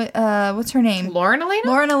Elena, what's her name? Lauren Elena?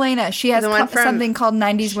 Lauren Elena. She has The one from- something called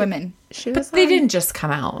 90s Women. she was They on- didn't just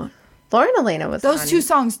come out. Lauren Elena was Those on- two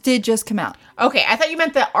songs did just come out. Okay, I thought you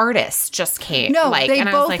meant the artist just came. No, like, they and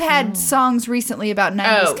I was both like, had songs recently about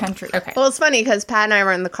 90s oh, country. Okay. Well, it's funny because Pat and I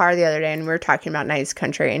were in the car the other day and we were talking about 90s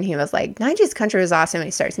country, and he was like, 90s country was awesome. And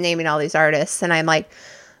he starts naming all these artists, and I'm like,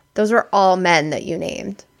 those were all men that you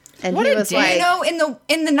named. And What he a was dick. like, You know,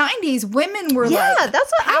 in the 90s, women were yeah, like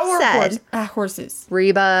that's what I said. horses.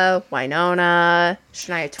 Reba, Winona,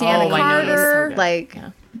 Shania Dana Twain, Carter, so good. like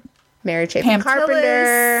Yeah. Mary Chapin Pam Carpenter,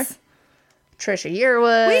 Tillis. Trisha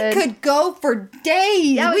Yearwood. We could go for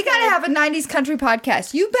days. Yeah, we we got to could. have a 90s country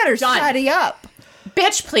podcast. You better Done. study up.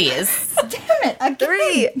 Bitch, please. Damn it. Again.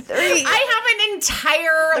 Three. I have an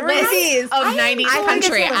entire Threes. list of 90s I'm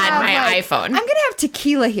country gonna on have, my like- iPhone. I'm going to have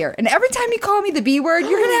tequila here. And every time you call me the B word,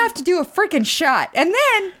 you're going to have to do a freaking shot. And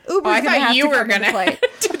then Uber's Oh, I going to thought have you to were come into going play.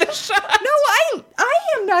 to do the shot. No, I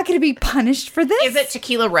am not going to be punished for this. Is it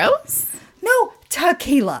Tequila Rose? No,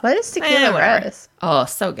 tequila. What is Tequila whatever. Rose? Oh,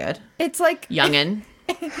 so good. It's like Youngin.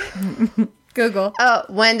 Google. Oh,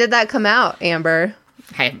 when did that come out, Amber?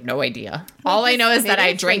 I have no idea. All I know is that I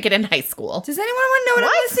maybe it's drank it in high school. Does anyone want to know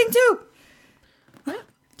what I'm listening to?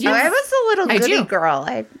 Oh, I was a little I goody do. girl.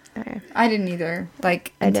 I didn't either.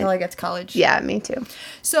 Like until I got to college. Yeah, me too.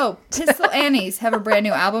 So Pistol Annies have a brand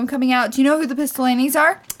new album coming out. Do you know who the Pistol Annies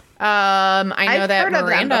are? I know I've that heard of them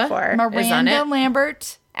Miranda before. is on Miranda it.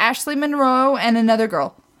 Lambert, Ashley Monroe, and another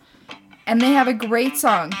girl. And they have a great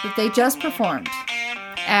song that they just performed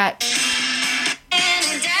at.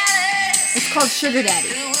 It's called Sugar Daddy.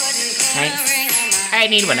 Nice. I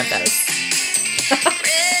need one of those.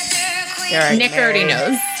 You're already Nick already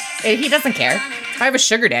married. knows. He doesn't care. If I have a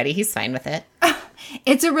sugar daddy, he's fine with it.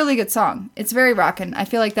 It's a really good song. It's very rockin'. I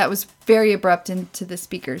feel like that was very abrupt into the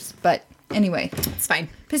speakers. But anyway, It's fine.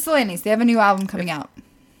 Pistol Annies, they have a new album coming out.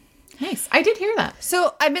 Nice. I did hear that.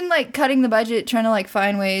 So I've been like cutting the budget, trying to like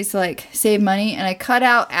find ways to like save money, and I cut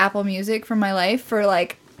out Apple Music from my life for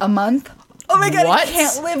like a month. Oh my god, What? I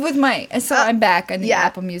can't live with my. So I'm back on the yeah.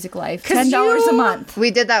 Apple Music life. $10 a month.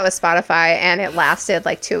 We did that with Spotify, and it lasted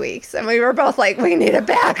like 2 weeks, and we were both like, "We need it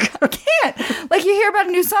back." Can't like you hear about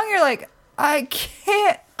a new song, you're like, I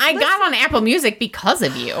can't. I got on Apple Music because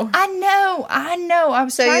of you. I know. I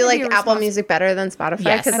was So trying you to like be Apple responsible. Music better than Spotify?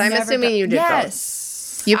 Yes. Because I've I'm never assuming done- you did both.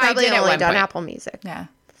 Yes. You've I probably did at only one done point. Apple Music. Yeah.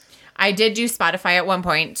 I did do Spotify at one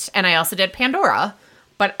point, and I also did Pandora,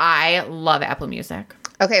 but I love Apple Music.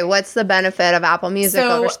 Okay, what's the benefit of Apple Music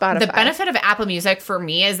over Spotify? The benefit of Apple Music for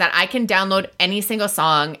me is that I can download any single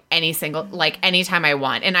song, anytime I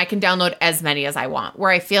want, and I can download as many as I want.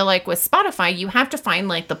 Where I feel like with Spotify, you have to find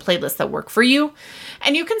like the playlists that work for you,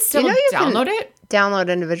 and you can still you can download it.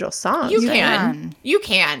 Download individual songs. You right? can. You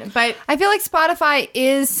can, but I feel like Spotify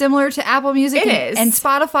is similar to Apple Music. It and, is. And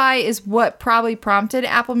Spotify is what probably prompted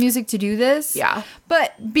Apple Music to do this. Yeah.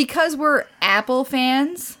 But because we're Apple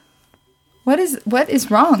fans, what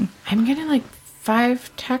is wrong? I'm gonna like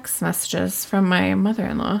 5 text messages from my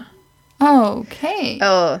mother-in-law. Okay.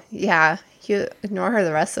 Oh, yeah. You ignore her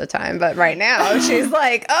the rest of the time, but right now she's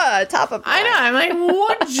like, top of I know. I'm like,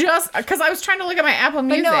 what just... Because I was trying to look at my Apple But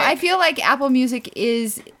Music. no, I feel like Apple Music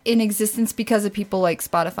is in existence because of people like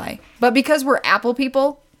Spotify. But because we're Apple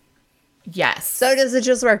people, Yes. So does it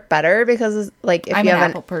just work better? Because, like, if I'm you an have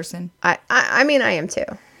Apple person. I mean, I am too.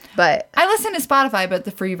 But, I listen to Spotify, but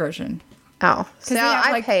the free version. oh. So Because they have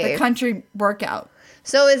I like pay. the country workout.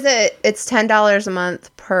 So it's $10 a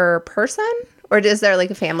month per person? Or is there,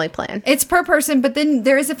 like, a family plan? It's per person, but then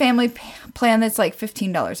there is a family plan that's like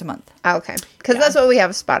 $15 a month. Oh, okay. Because that's what we have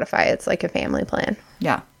with Spotify. It's like a family plan.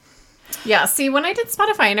 Yeah. Yeah, see, when I did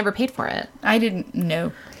Spotify, I never paid for it. I didn't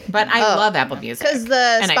know. But I love Apple Music. Because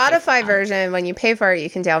the And I pay for Spotify that. version, when you pay for it, you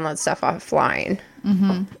can download stuff offline.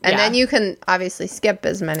 Mm-hmm. And Yeah. then you can obviously skip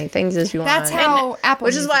as many things as you That's want. how Apple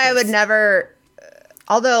Which is Music why I would never...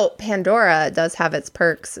 Although Pandora does have its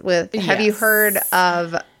perks with... Have you Yes. heard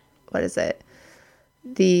of... What is it?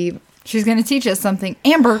 The... She's going to teach us something.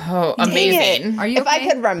 Amber. Oh, Dang it. amazing. Are you If I okay?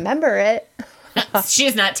 could remember it.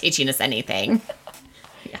 She's not teaching us anything.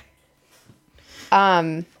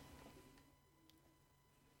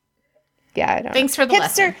 Yeah, I don't Thanks know. for the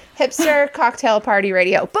lesson. Hipster cocktail party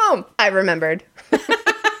radio. Boom! I remembered.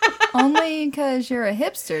 Only because you're a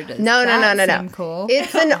hipster does No. that seem cool.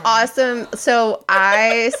 It's an awesome... So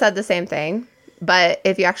I said the same thing, but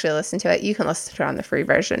if you actually listen to it, you can listen to it on the free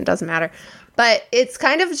version. Doesn't matter. But it's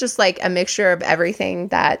kind of just like a mixture of everything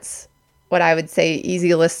that's what I would say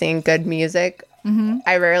easy listening, good music. Mm-hmm.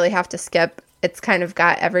 I rarely have to skip. It's kind of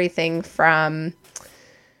got everything from...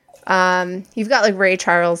 you've got like Ray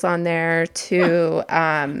Charles on there to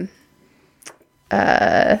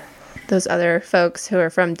those other folks who are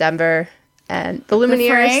from Denver and the The Fray?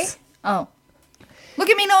 Lumineers. Oh. Look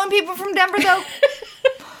at me knowing people from Denver, though.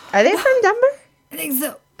 Are they from Denver? I think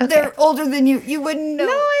so. Okay. They're older than you. You wouldn't know.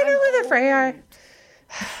 No, I know who the Fray are.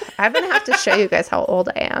 I'm gonna have to show you guys how old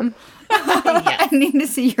I am. I need to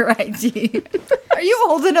see your ID. Are you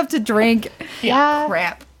old enough to drink? Yeah.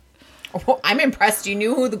 Crap. Oh, I'm impressed you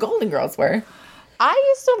knew who the Golden Girls were. I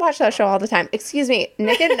used to watch that show all the time. Excuse me,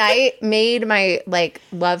 Nick at Night made my like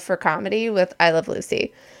love for comedy with I Love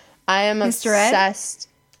Lucy. I am Mr. Ed? obsessed.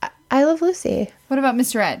 I Love Lucy. What about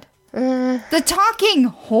Mr. Ed? The talking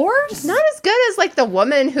horse? Not as good as like the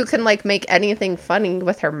woman who can like make anything funny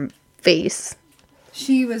with her face.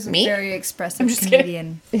 She was Me? a very expressive just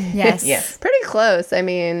comedian. Yes. Yes. Pretty close. I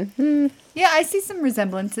mean, Yeah, I see some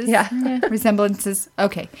resemblances. Yeah. Resemblances.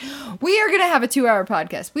 Okay. We are going to have a 2-hour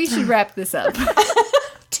podcast. We should wrap this up.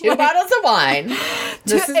 2 bottles of wine.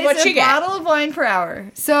 This is what It's you a get. bottle of wine per hour.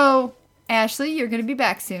 So, Ashley, you're going to be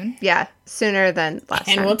back soon. yeah, sooner than last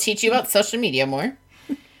And time. we'll teach you about social media more.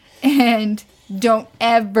 And don't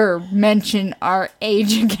ever mention our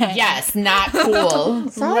age again. Yes, not cool.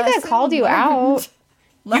 It's not like I Lesson called you learned. out.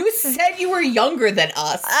 You said you were younger than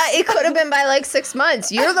us. It could have been by like 6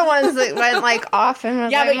 months. You're the ones that went like off and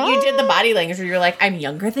was Yeah, like, but you did the "Oh." body language where you're like, I'm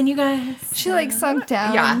younger than you guys. She like sunk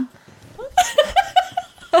down. Yeah.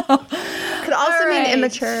 Could also All mean right.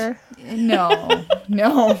 immature.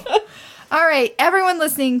 No. All right, everyone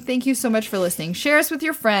listening, thank you so much for listening. Share us with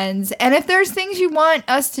your friends. And if there's things you want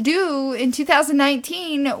us to do in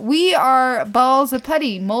 2019, we are balls of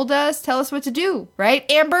putty. Mold us, tell us what to do. Right,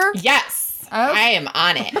 Amber? Yes. Okay. I am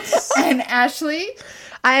on it. And Ashley?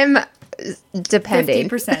 I'm depending.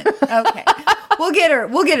 50%. Okay. We'll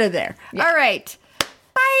get her there. All right.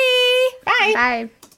 Bye. Bye. Bye.